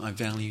something I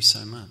value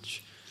so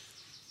much,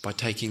 by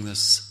taking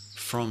this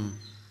from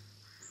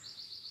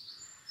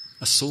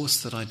a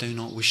source that I do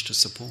not wish to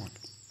support.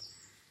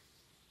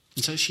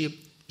 And so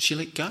she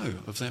let go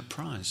of that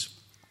prize.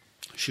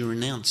 She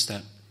renounced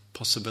that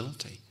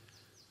possibility.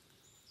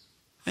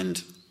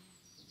 And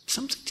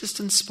something just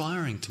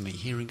inspiring to me,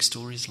 hearing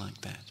stories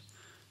like that.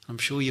 I'm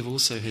sure you've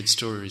also heard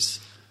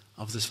stories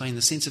of this vein,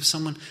 the sense of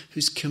someone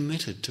who's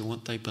committed to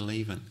what they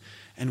believe in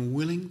and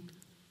willing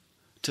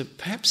to,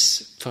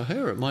 perhaps for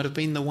her it might have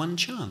been the one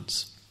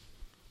chance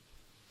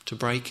to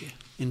break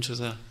into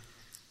the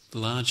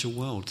larger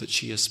world that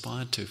she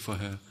aspired to for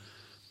her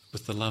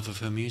with the love of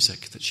her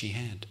music that she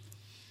had.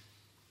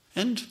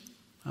 And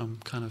I'm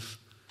kind of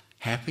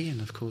happy,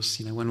 and of course,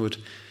 one would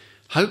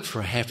hope for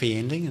a happy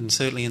ending, and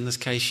certainly in this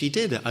case she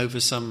did, over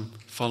some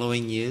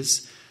following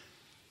years,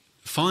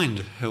 find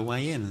her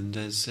way in and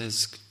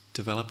has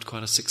developed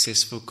quite a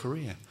successful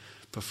career,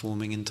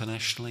 performing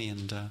internationally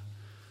and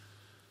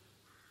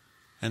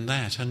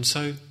that. And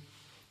so,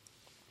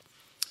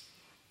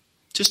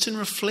 just in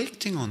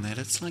reflecting on that,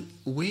 it's like,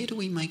 where do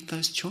we make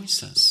those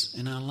choices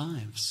in our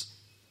lives?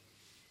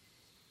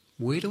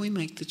 Where do we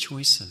make the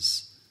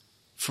choices?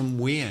 From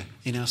where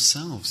in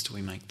ourselves do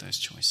we make those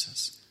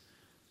choices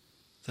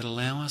that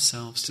allow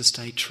ourselves to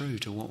stay true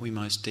to what we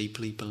most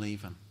deeply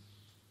believe in?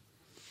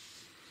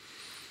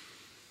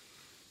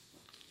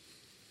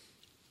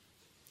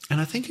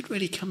 And I think it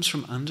really comes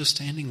from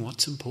understanding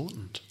what's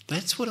important.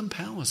 That's what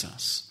empowers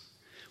us.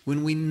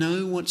 When we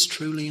know what's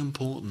truly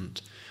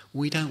important,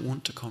 we don't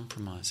want to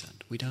compromise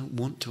it. We don't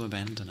want to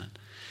abandon it.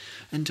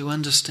 And to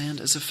understand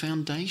as a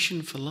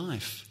foundation for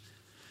life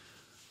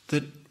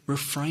that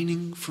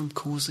refraining from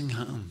causing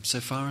harm so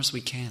far as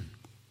we can,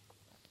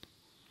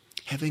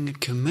 having a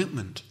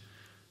commitment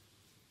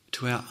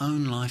to our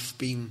own life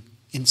being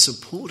in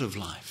support of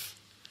life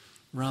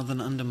rather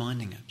than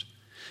undermining it.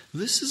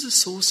 This is a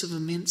source of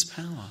immense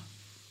power,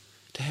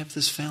 to have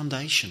this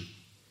foundation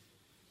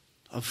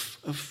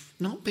of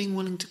not being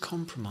willing to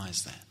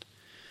compromise that,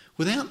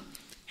 without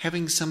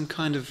having some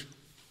kind of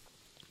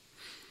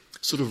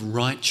sort of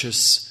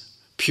righteous,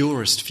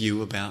 purist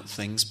view about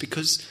things,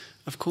 because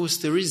of course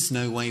there is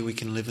no way we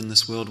can live in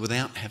this world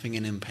without having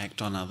an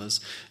impact on others,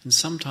 and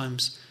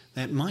sometimes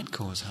that might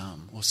cause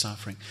harm or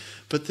suffering.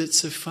 But that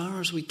so far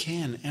as we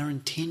can, our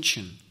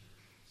intention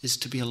is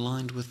to be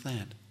aligned with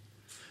that.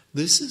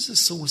 This is a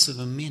source of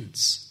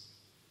immense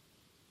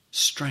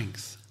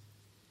strength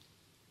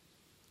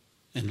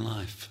in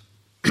life.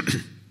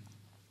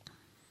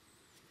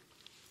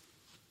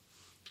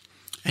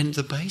 And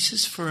the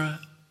basis for a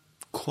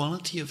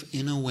quality of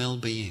inner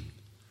well-being,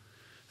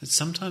 it's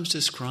sometimes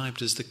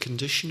described as the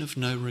condition of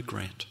no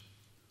regret,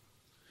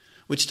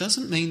 which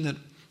doesn't mean that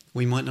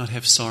we might not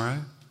have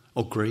sorrow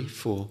or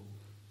grief or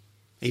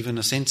even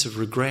a sense of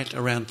regret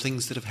around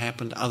things that have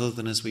happened other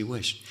than as we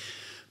wished,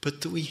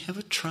 but that we have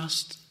a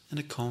trust and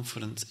a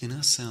confidence in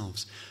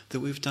ourselves that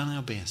we've done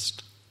our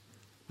best.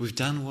 We've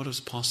done what is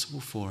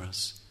possible for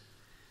us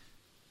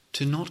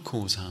to not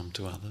cause harm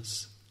to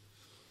others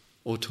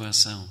or to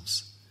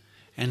ourselves,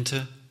 and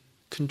to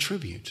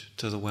contribute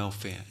to the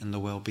welfare and the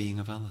well-being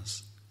of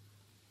others.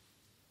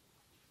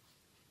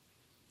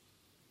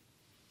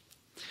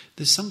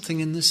 There's something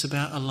in this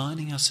about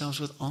aligning ourselves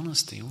with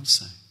honesty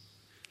also.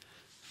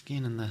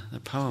 Again, in the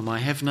poem, I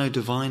have no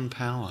divine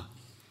power.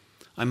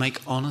 I make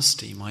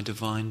honesty my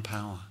divine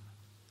power.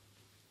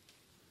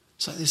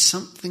 So there's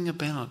something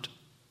about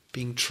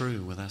being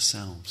true with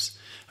ourselves,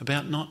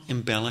 about not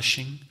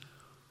embellishing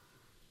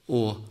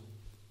or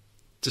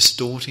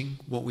distorting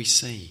what we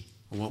see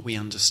or what we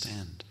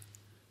understand.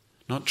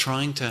 Not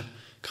trying to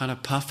kind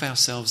of puff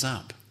ourselves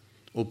up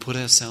or put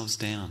ourselves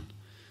down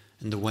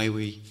in the way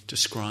we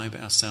describe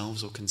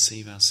ourselves or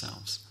conceive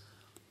ourselves.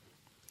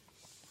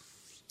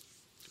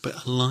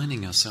 But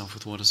aligning ourselves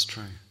with what is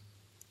true.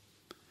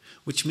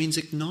 Which means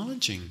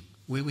acknowledging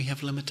where we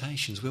have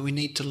limitations, where we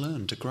need to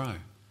learn to grow,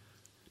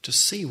 to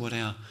see what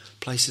our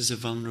places of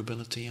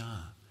vulnerability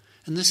are.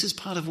 And this is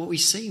part of what we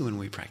see when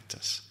we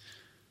practice.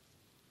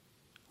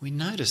 We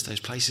notice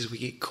those places we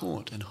get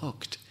caught and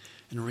hooked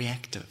and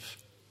reactive.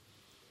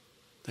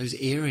 Those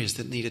areas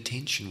that need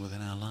attention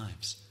within our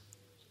lives.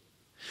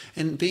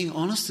 And being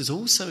honest is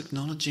also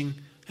acknowledging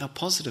our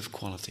positive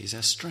qualities,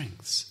 our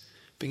strengths,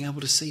 being able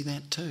to see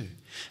that too.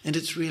 And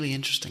it's really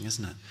interesting,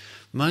 isn't it?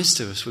 Most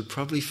of us would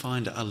probably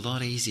find it a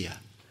lot easier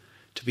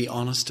to be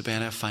honest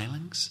about our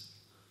failings.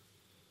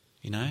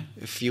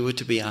 If you were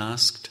to be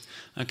asked,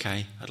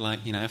 okay, I'd like,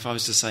 if I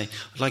was to say,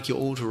 I'd like you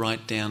all to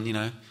write down,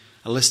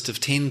 a list of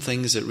 10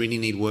 things that really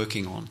need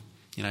working on,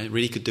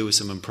 really could do with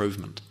some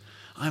improvement.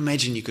 I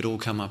imagine you could all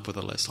come up with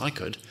a list. I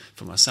could,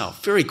 for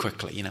myself, very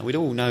quickly. We'd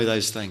all know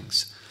those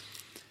things.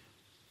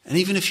 And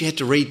even if you had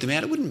to read them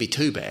out, it wouldn't be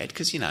too bad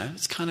because,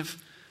 it's kind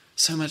of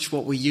so much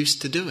what we're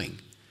used to doing.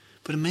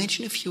 But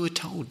imagine if you were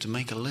told to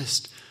make a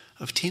list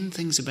of 10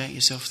 things about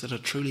yourself that are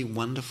truly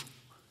wonderful.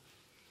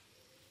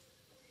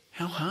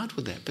 How hard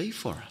would that be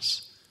for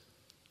us?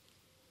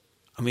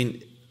 I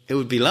mean, it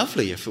would be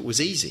lovely if it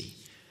was easy.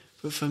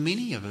 But for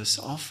many of us,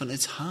 often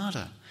it's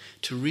harder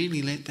to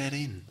really let that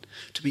in,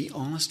 to be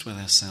honest with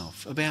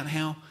ourselves about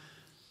how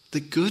the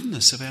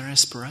goodness of our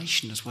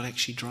aspiration is what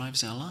actually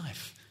drives our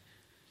life.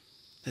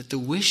 That the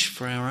wish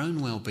for our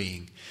own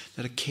well-being,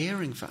 that a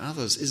caring for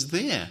others is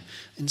there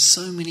in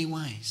so many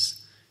ways,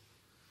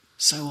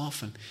 so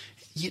often.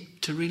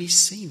 Yet to really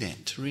see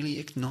that, to really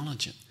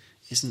acknowledge it,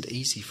 isn't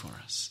easy for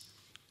us.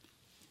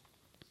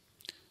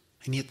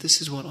 And yet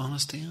this is what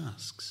honesty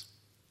asks.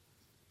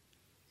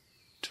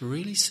 To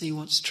really see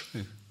what's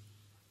true.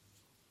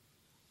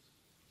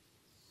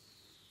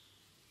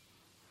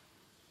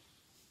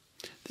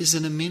 There's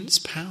an immense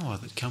power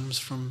that comes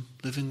from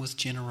living with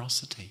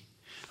generosity,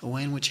 a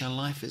way in which our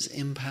life is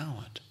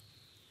empowered.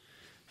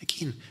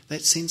 Again,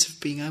 that sense of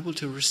being able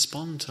to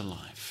respond to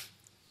life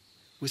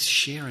with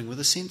sharing, with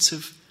a sense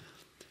of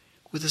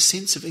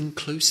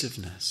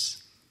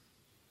inclusiveness.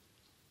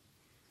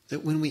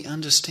 That when we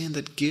understand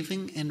that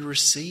giving and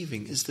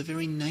receiving is the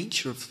very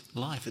nature of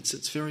life, it's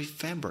its very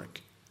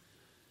fabric.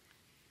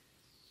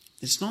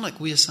 It's not like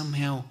we are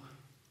somehow,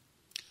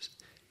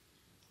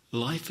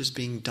 life is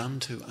being done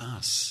to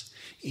us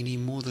any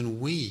more than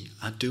we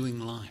are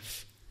doing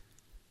life.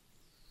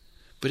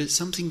 But it's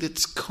something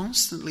that's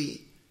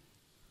constantly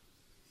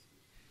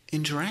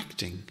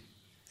interacting,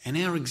 and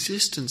our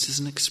existence is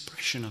an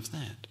expression of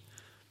that.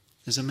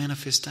 There's a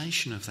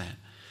manifestation of that.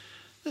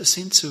 A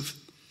sense of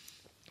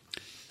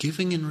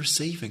giving and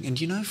receiving.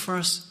 And for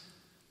us,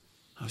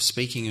 I was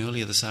speaking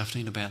earlier this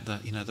afternoon about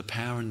the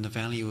power and the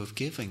value of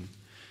giving.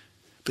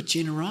 But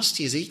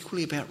generosity is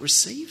equally about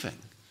receiving.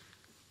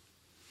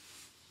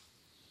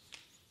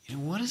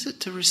 What is it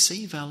to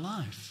receive our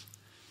life?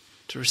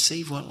 To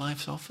receive what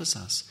life offers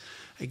us?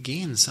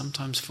 Again,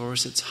 sometimes for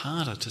us it's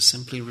harder to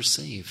simply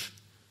receive.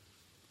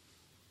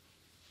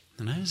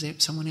 Has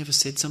someone ever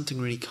said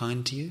something really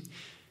kind to you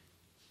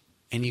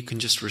and you can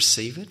just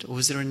receive it? Or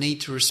is there a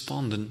need to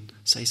respond and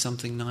say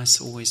something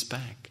nice always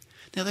back?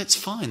 Now that's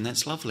fine,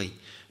 that's lovely,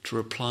 to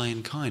reply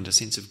in kind, a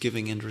sense of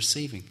giving and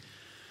receiving.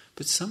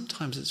 But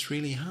sometimes it's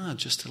really hard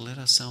just to let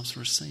ourselves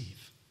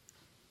receive.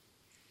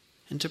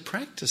 And to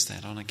practice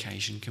that on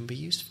occasion can be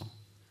useful.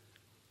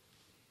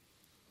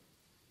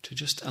 To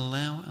just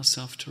allow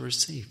ourselves to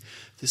receive.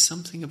 There's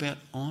something about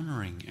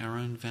honouring our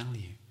own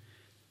value,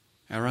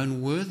 our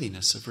own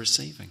worthiness of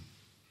receiving.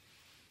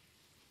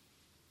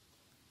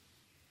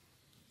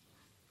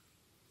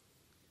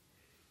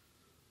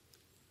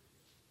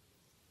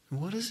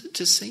 What is it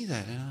to see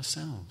that in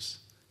ourselves?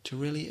 To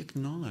really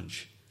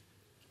acknowledge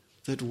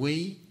that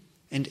we,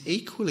 and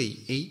equally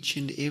each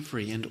and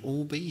every and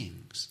all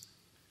beings,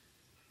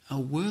 are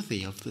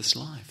worthy of this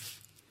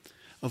life,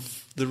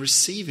 of the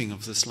receiving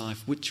of this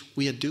life which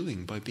we are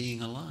doing by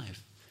being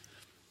alive.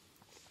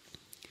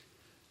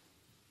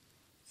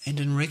 And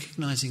in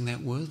recognising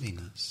that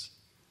worthiness,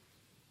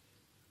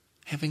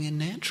 having a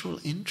natural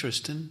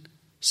interest in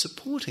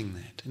supporting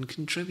that, in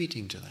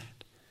contributing to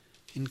that,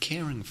 in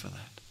caring for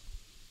that.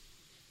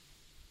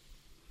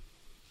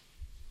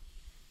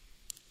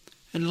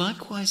 And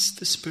likewise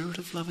the spirit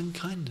of loving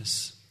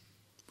kindness,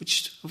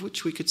 of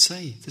which we could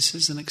say this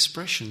is an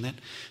expression, that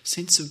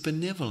sense of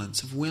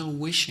benevolence, of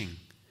well-wishing,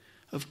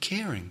 of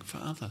caring for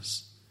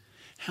others.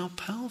 How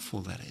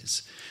powerful that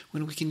is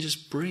when we can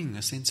just bring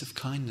a sense of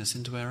kindness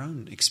into our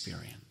own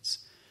experience.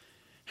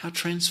 How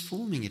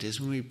transforming it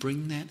is when we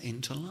bring that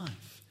into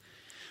life.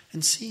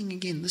 And seeing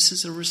again, this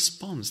is a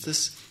response.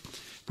 This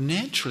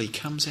naturally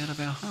comes out of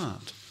our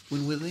heart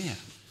when we're there,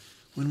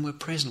 when we're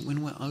present,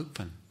 when we're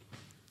open.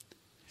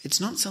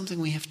 It's not something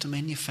we have to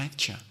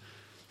manufacture.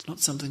 It's not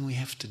something we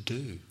have to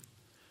do.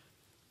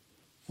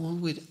 All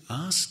we'd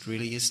ask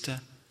really is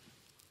to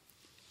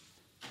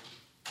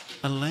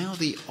allow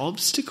the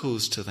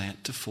obstacles to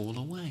that to fall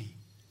away.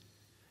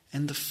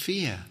 And the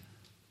fear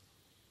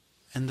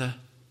and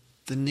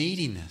the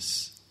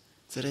neediness,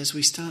 that as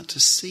we start to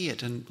see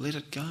it and let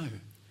it go,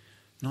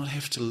 not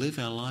have to live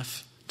our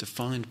life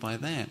defined by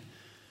that,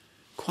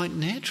 quite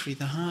naturally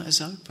the heart is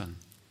open.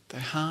 The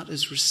heart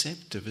is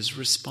receptive, is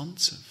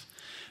responsive.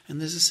 And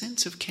there's a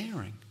sense of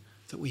caring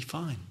that we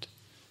find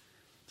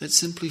that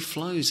simply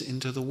flows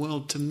into the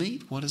world to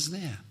meet what is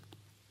there.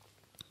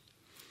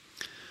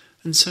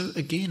 And so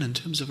again, in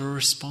terms of a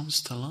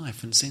response to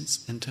life,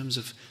 in terms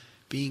of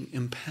being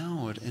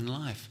empowered in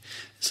life,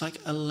 it's like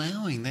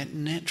allowing that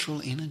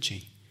natural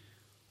energy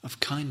of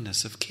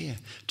kindness, of care,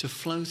 to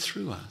flow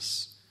through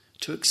us,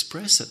 to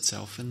express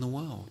itself in the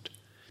world,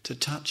 to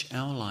touch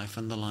our life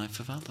and the life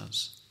of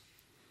others.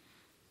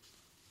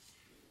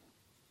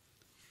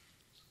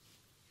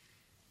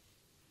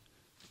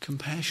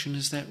 Compassion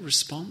is that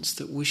response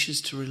that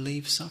wishes to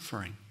relieve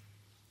suffering,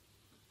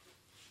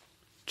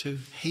 to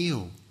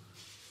heal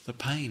the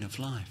pain of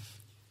life.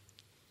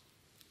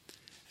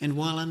 And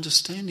while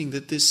understanding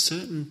that there's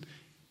certain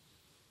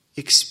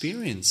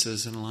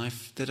experiences in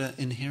life that are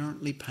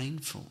inherently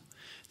painful,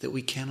 that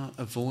we cannot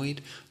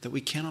avoid, that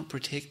we cannot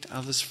protect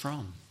others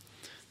from.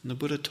 And the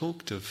Buddha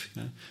talked of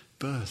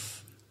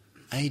birth,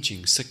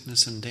 aging,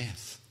 sickness and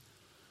death,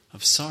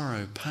 of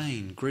sorrow,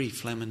 pain,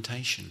 grief,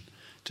 lamentation,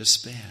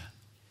 despair,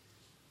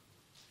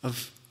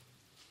 of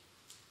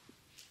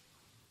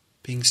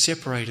being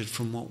separated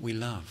from what we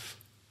love,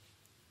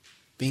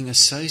 being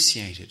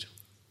associated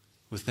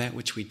with that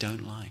which we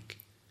don't like,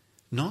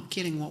 not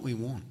getting what we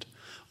want.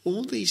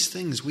 All these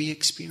things we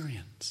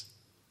experience,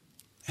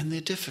 and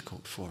they're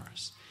difficult for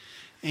us.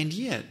 And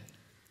yet,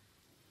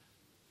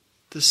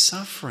 the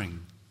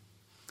suffering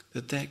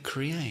that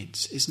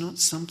creates is not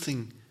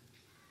something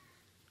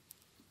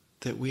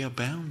that we are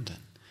bound in.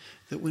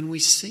 That when we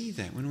see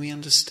that, when we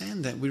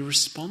understand that, we're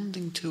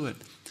responding to it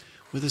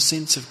with a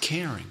sense of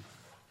caring,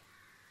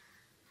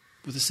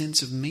 with a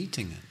sense of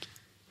meeting it.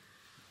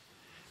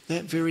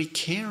 That very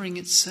caring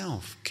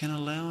itself can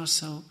allow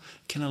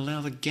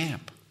the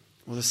gap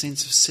or the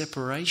sense of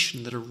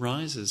separation that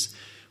arises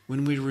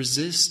when we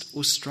resist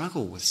or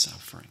struggle with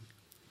suffering.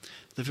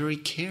 The very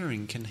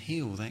caring can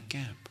heal that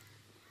gap,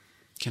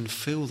 can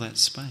fill that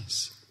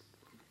space.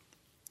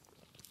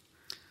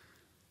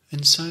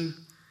 And so,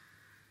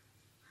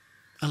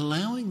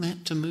 allowing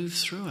that to move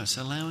through us,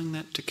 allowing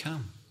that to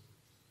come.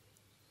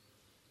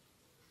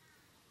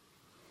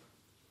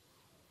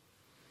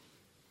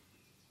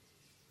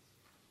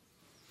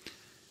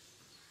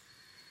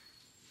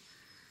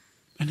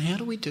 And how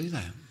do we do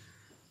that?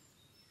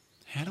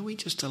 How do we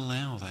just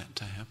allow that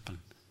to happen?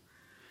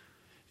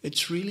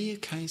 It's really a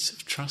case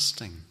of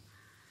trusting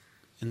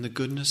in the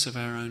goodness of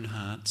our own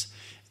hearts,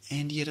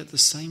 and yet at the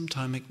same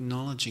time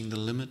acknowledging the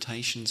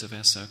limitations of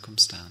our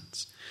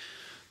circumstance.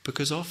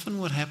 Because often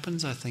what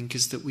happens, I think,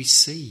 is that we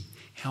see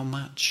how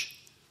much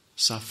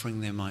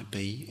suffering there might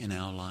be in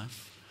our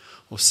life,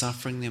 or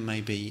suffering there may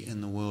be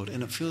in the world,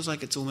 and it feels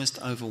like it's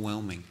almost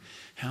overwhelming.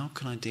 How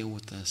can I deal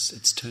with this?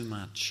 It's too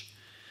much.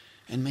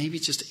 And maybe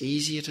it's just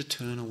easier to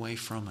turn away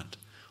from it,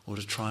 or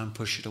to try and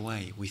push it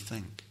away, we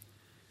think.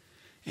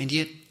 And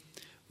yet,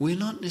 we're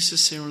not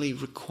necessarily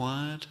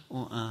required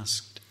or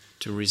asked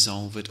to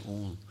resolve it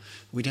all.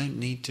 We don't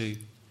need to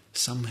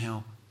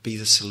somehow be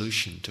the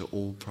solution to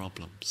all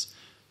problems.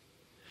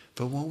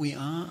 But what we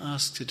are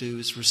asked to do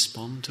is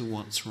respond to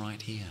what's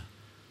right here,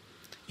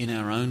 in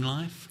our own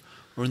life,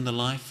 or in the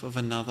life of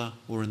another,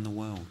 or in the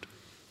world.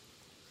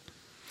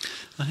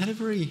 I had a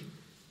very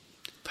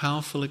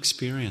powerful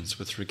experience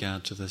with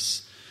regard to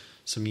this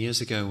some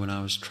years ago when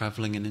I was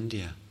travelling in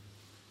India.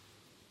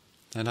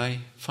 And I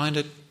find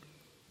it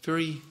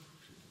very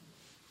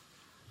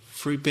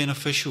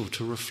beneficial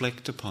to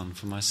reflect upon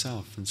for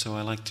myself. And so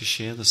I like to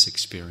share this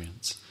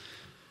experience,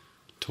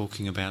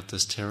 talking about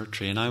this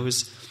territory. And I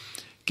was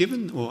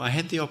I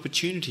had the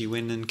opportunity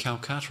when in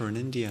Calcutta in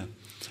India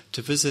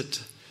to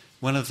visit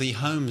one of the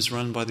homes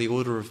run by the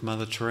Order of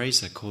Mother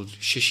Teresa called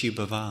Shishi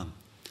Bhavan.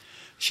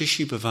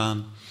 Shishi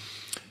Bhavan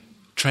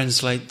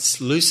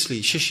translates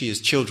loosely, Shishi is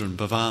children,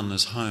 Bhavan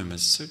is home,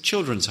 is a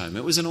children's home.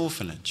 It was an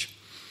orphanage.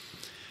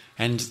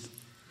 And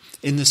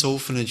in this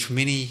orphanage,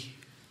 many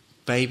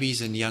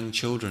babies and young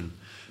children,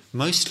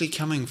 mostly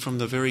coming from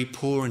the very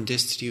poor and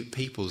destitute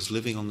peoples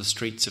living on the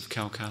streets of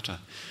Calcutta,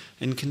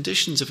 in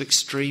conditions of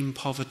extreme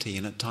poverty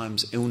and at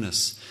times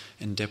illness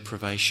and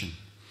deprivation.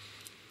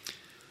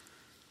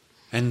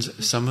 And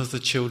some of the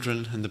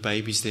children and the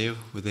babies there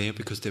were there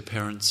because their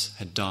parents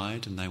had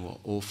died and they were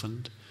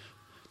orphaned,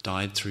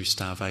 died through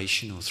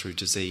starvation or through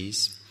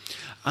disease.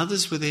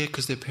 Others were there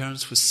because their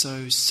parents were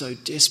so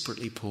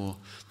desperately poor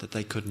that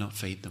they could not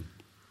feed them.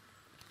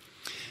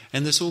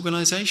 And this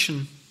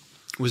organisation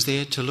was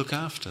there to look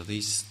after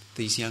these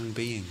young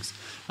beings.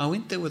 I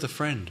went there with a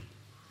friend.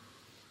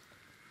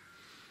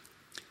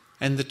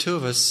 And the two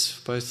of us,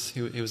 both,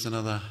 he was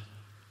another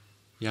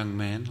young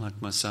man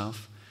like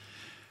myself,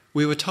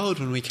 we were told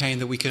when we came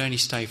that we could only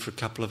stay for a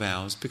couple of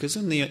hours because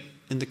in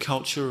the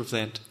culture of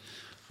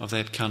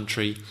that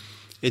country,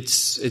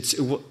 it's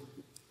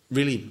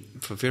really,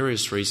 for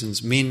various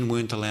reasons, men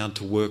weren't allowed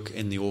to work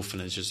in the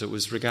orphanages. It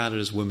was regarded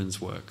as women's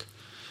work.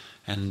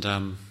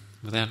 And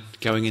without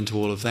going into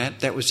all of that,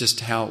 that was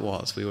just how it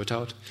was. We were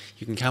told,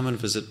 you can come and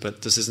visit,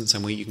 but this isn't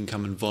somewhere you can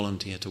come and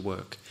volunteer to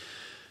work,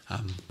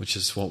 which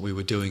is what we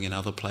were doing in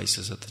other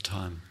places at the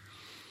time.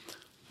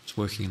 I was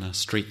working in a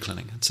street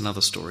clinic. It's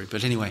another story.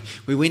 But anyway,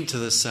 we went to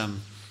this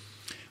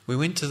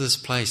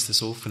place,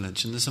 this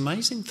orphanage, and this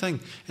amazing thing,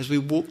 as we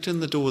walked in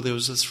the door, there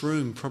was this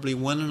room, probably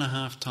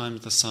 1.5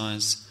 times the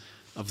size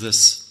of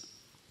this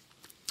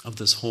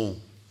hall.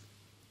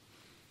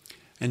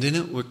 And in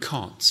it were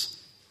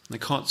cots. The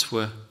cots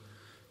were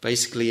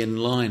basically in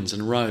lines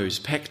and rows,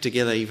 packed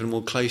together even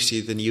more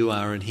closely than you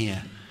are in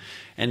here.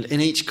 And in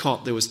each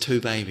cot there was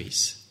 2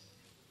 babies.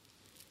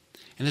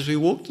 And as we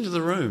walked into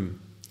the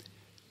room,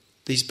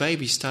 these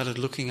babies started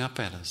looking up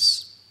at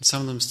us.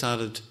 Some of them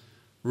started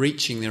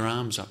reaching their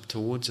arms up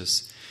towards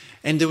us.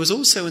 And there was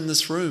also in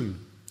this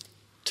room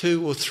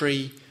 2 or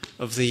 3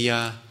 of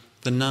the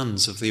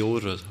nuns of the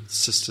order,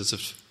 Sisters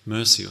of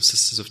Mercy or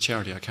Sisters of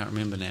Charity, I can't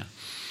remember now.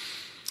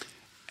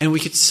 And we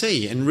could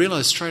see and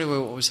realise straight away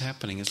what was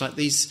happening. It's like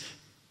these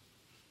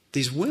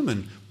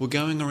women were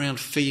going around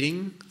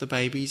feeding the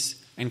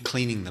babies and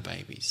cleaning the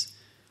babies.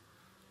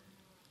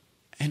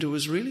 And it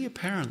was really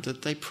apparent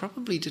that they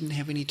probably didn't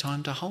have any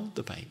time to hold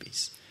the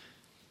babies.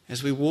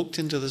 As we walked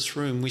into this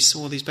room, we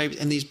saw these babies,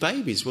 and these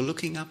babies were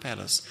looking up at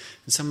us.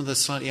 And some of the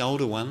slightly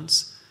older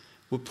ones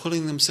were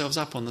pulling themselves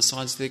up on the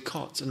sides of their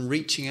cots and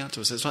reaching out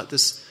to us. It's like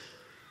this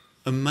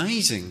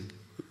amazing,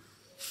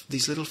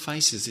 these little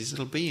faces, these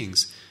little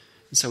beings.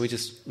 And so we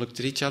just looked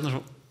at each other and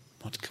thought,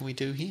 what can we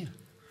do here?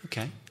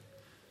 Okay.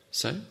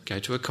 So go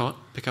to a cot,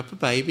 pick up a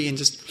baby, and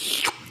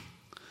just...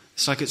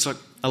 It's like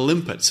a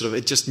limpet, sort of.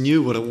 It just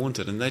knew what it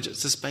wanted, and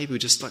this baby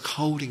was just like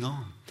holding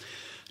on,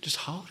 just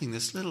holding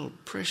this little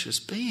precious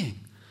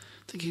being,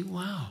 thinking,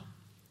 wow,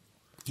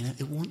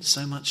 it wants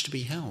so much to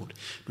be held.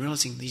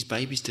 Realising these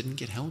babies didn't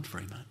get held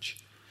very much,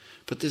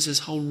 but there's this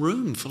whole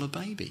room full of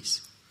babies.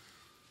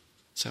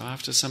 So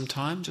after some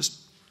time,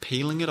 just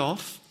peeling it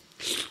off,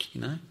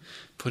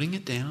 putting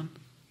it down,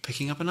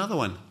 picking up another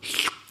one,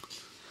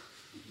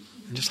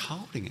 and just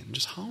holding it, and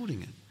just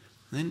holding it.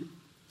 And then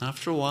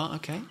after a while,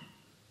 okay.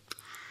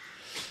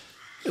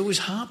 It was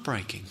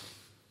heartbreaking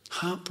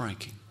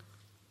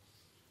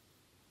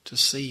to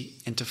see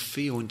and to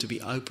feel and to be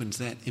open to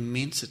that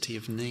immensity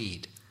of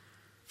need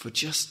for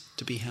just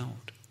to be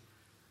held.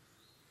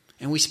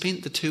 And we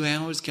spent the 2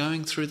 hours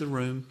going through the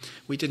room.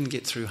 We didn't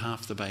get through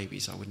half the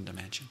babies, I wouldn't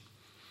imagine.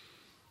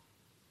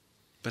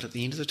 But at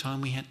the end of the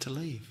time, we had to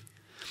leave.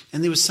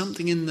 And there was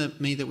something in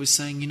me that was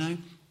saying,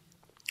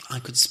 I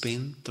could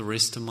spend the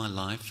rest of my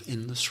life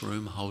in this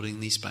room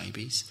holding these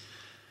babies.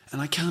 And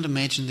I can't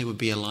imagine there would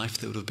be a life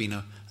that would have been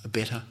a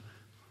better,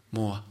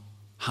 more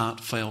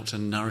heartfelt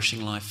and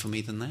nourishing life for me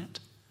than that.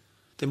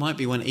 There might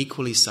be one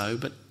equally so,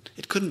 but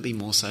it couldn't be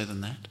more so than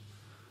that.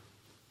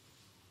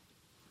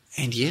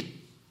 And yet,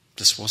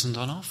 this wasn't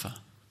on offer.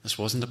 This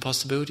wasn't a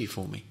possibility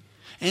for me.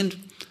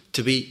 And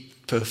to be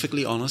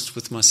perfectly honest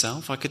with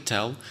myself, I could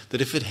tell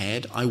that if it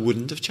had, I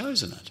wouldn't have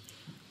chosen it.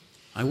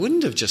 I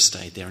wouldn't have just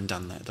stayed there and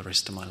done that the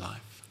rest of my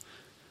life.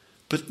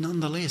 But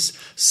nonetheless,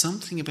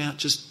 something about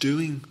just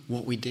doing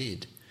what we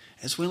did,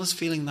 as well as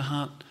feeling the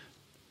heart,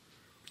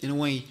 in a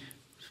way,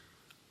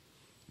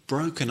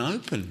 broken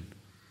open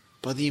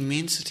by the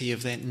immensity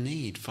of that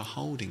need for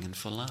holding and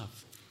for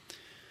love,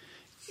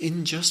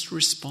 in just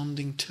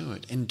responding to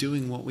it and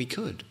doing what we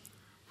could,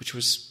 which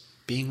was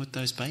being with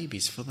those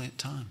babies for that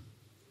time.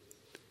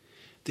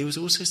 There was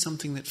also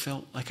something that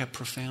felt like a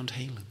profound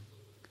healing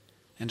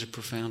and a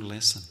profound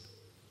lesson.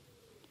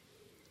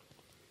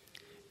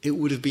 It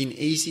would have been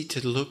easy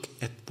to look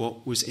at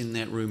what was in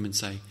that room and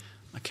say,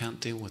 I can't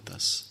deal with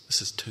this.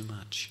 This is too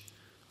much.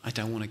 I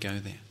don't want to go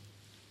there.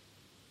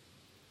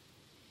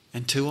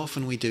 And too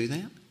often we do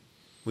that.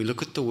 We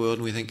look at the world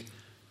and we think,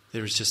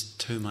 there is just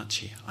too much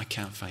here. I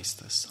can't face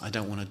this. I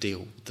don't want to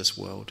deal with this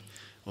world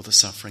or the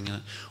suffering in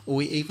it. Or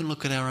we even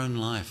look at our own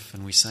life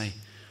and we say,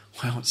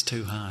 wow, it's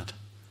too hard.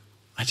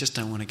 I just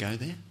don't want to go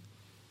there.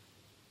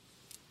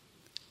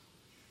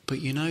 But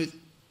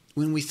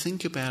when we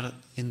think about it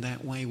in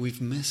that way,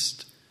 we've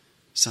missed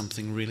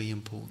something really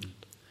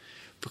important.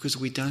 Because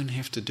we don't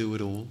have to do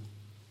it all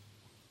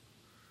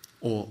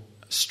or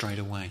straight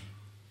away.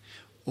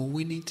 All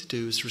we need to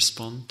do is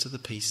respond to the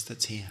peace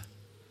that's here.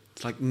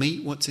 It's like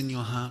meet what's in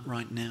your heart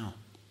right now.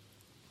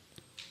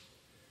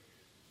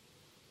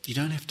 You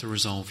don't have to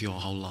resolve your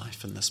whole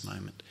life in this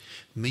moment.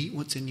 Meet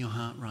what's in your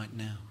heart right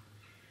now.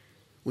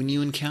 When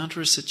you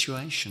encounter a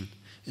situation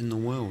in the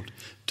world,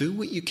 do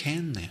what you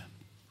can there.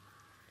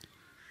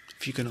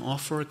 If you can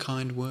offer a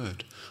kind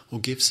word or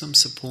give some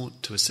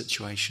support to a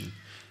situation,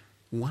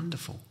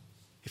 wonderful.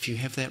 If you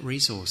have that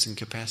resource and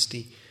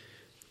capacity,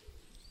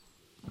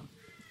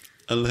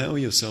 allow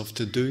yourself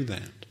to do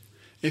that.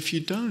 If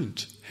you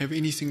don't have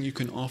anything you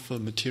can offer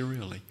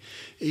materially,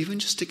 even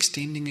just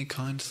extending a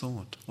kind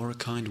thought or a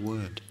kind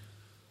word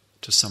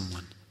to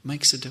someone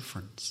makes a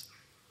difference.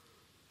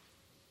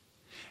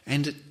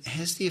 And it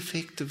has the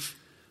effect of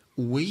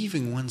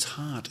weaving one's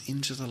heart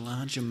into the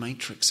larger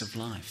matrix of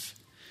life,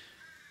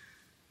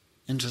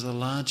 into the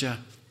larger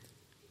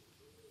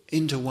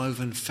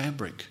interwoven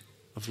fabric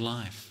of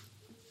life.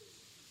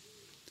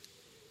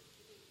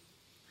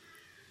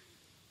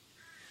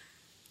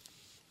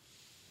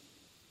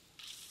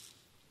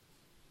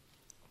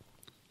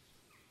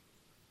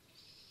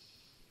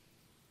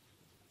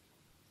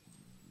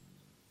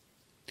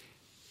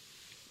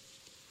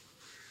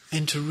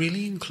 And to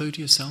really include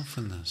yourself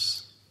in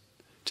this,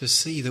 to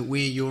see that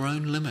where your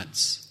own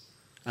limits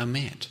are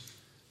met,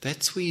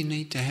 that's where you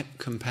need to have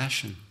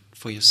compassion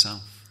for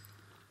yourself.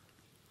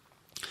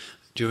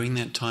 During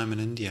that time in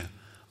India,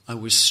 I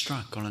was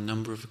struck on a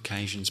number of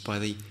occasions by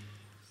the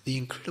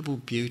incredible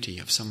beauty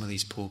of some of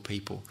these poor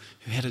people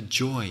who had a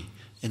joy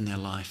in their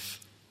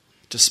life,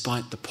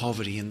 despite the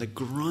poverty and the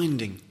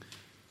grinding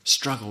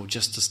struggle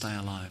just to stay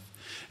alive.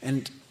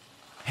 And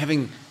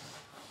having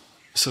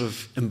sort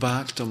of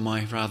embarked on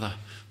my rather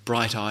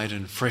bright-eyed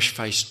and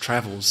fresh-faced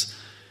travels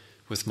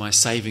with my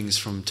savings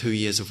from 2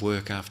 years of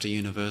work after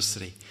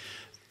university,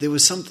 there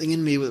was something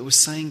in me that was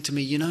saying to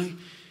me,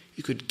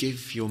 you could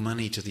give your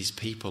money to these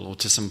people or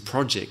to some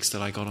projects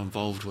that I got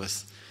involved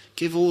with.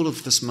 Give all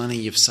of this money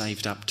you've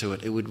saved up to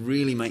it. It would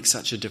really make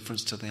such a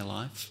difference to their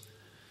life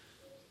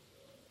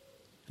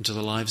and to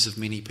the lives of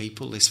many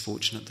people less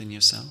fortunate than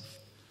yourself.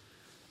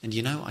 And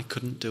I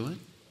couldn't do it.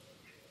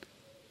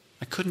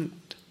 I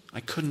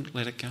couldn't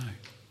let it go.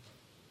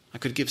 I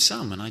could give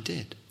some, and I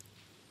did.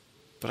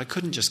 But I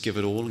couldn't just give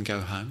it all and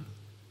go home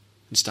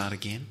and start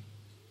again.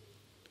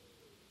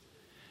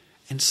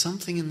 And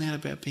something in that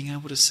about being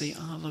able to see,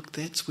 look,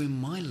 that's where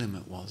my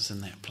limit was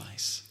in that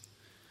place.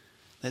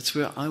 That's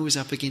where I was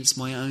up against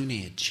my own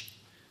edge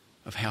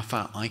of how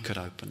far I could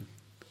open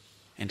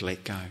and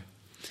let go.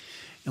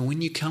 And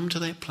when you come to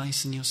that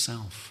place in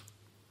yourself,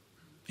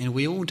 and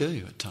we all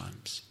do at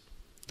times,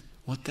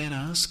 what that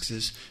asks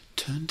is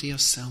turn to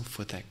yourself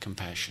with that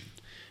compassion.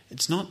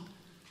 It's not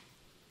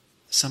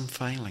some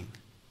failing.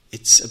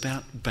 It's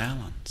about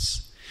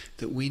balance,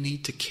 that we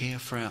need to care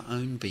for our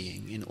own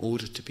being in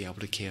order to be able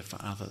to care for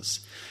others.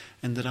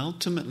 And that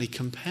ultimately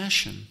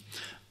compassion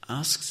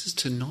asks us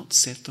to not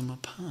set them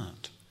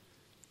apart.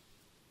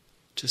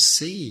 To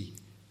see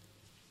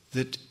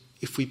that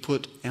if we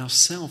put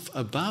ourselves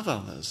above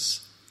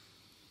others,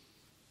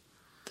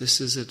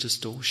 this is a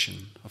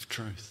distortion of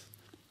truth.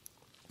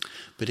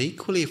 But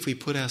equally, if we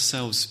put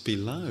ourselves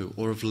below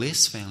or of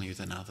less value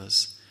than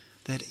others,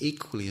 that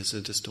equally is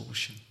a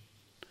distortion.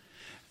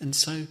 And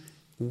so,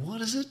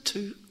 what is it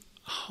to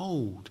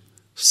hold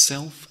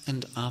self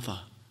and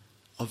other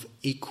of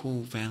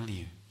equal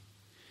value?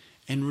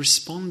 And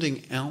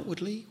responding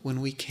outwardly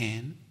when we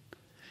can,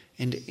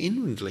 and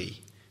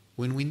inwardly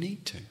when we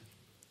need to.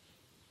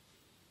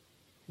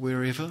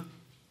 Wherever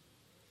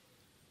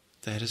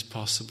that is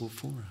possible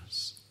for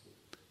us.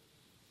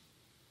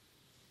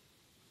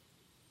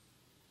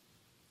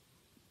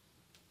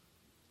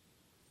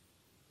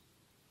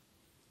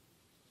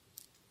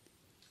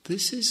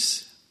 This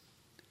is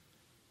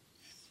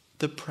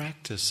the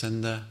practice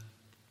and the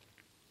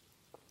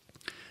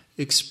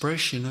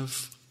expression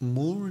of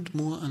more and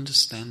more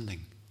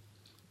understanding,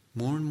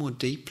 more and more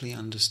deeply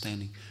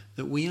understanding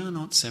that we are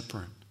not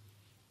separate.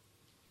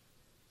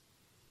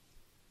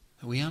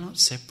 That we are not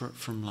separate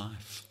from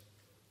life.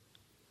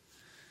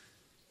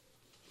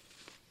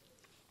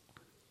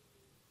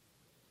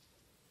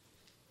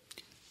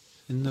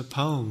 In the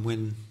poem,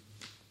 when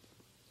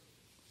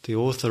the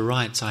author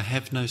writes, I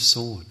have no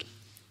sword,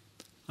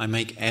 I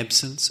make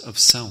absence of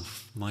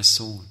self my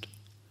sword.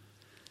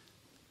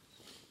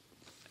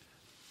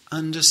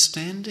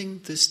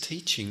 Understanding this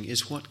teaching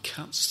is what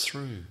cuts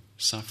through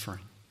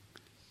suffering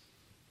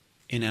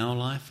in our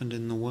life and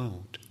in the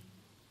world.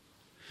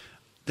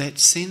 That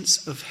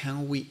sense of how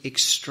we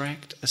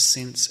extract a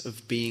sense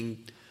of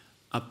being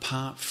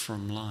apart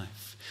from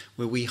life,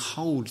 where we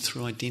hold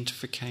through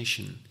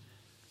identification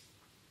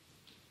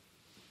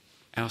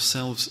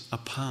ourselves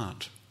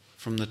apart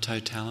from the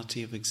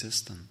totality of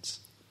existence.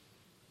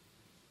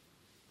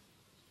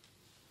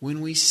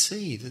 When we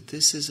see that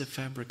this is a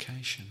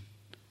fabrication,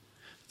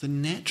 the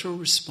natural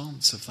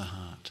response of the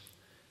heart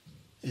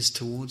is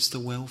towards the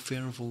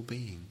welfare of all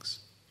beings,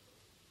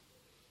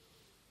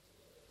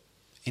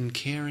 in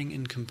caring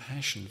and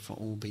compassion for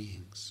all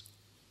beings.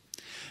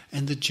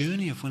 And the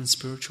journey of one's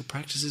spiritual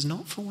practice is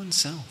not for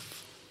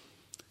oneself,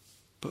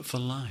 but for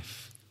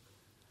life.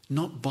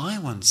 Not by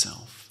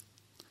oneself,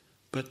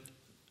 but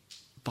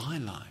by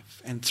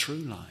life and through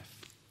life.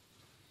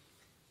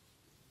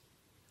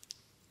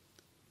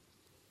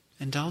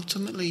 And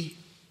ultimately,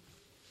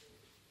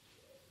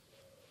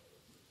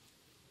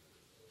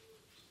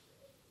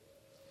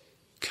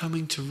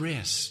 coming to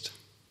rest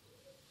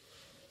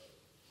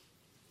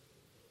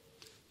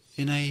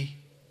in a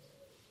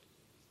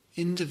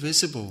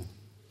indivisible,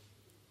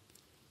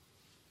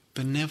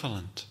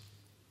 benevolent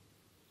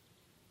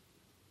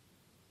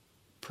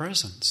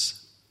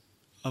presence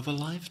of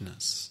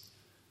aliveness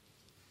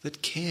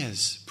that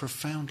cares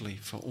profoundly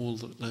for all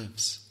that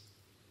lives.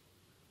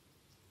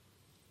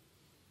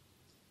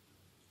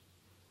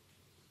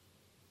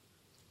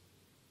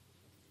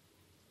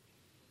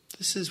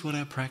 This is what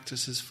our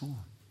practice is for.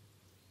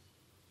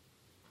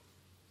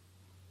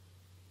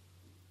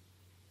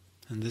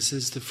 And this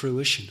is the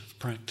fruition of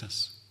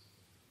practice.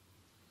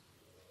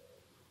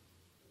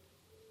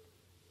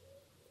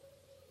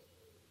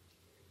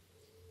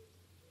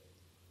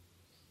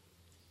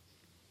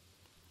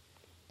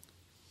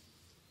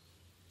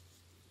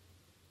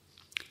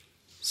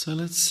 So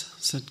let's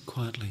sit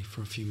quietly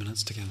for a few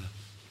minutes together.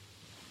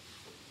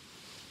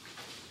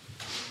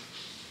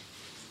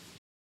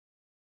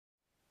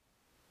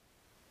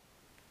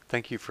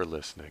 Thank you for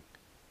listening.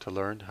 To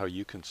learn how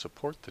you can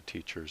support the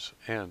teachers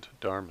and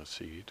Dharma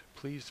Seed,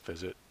 please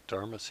visit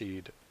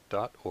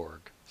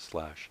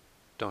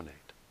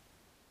dharmaseed.org/donate.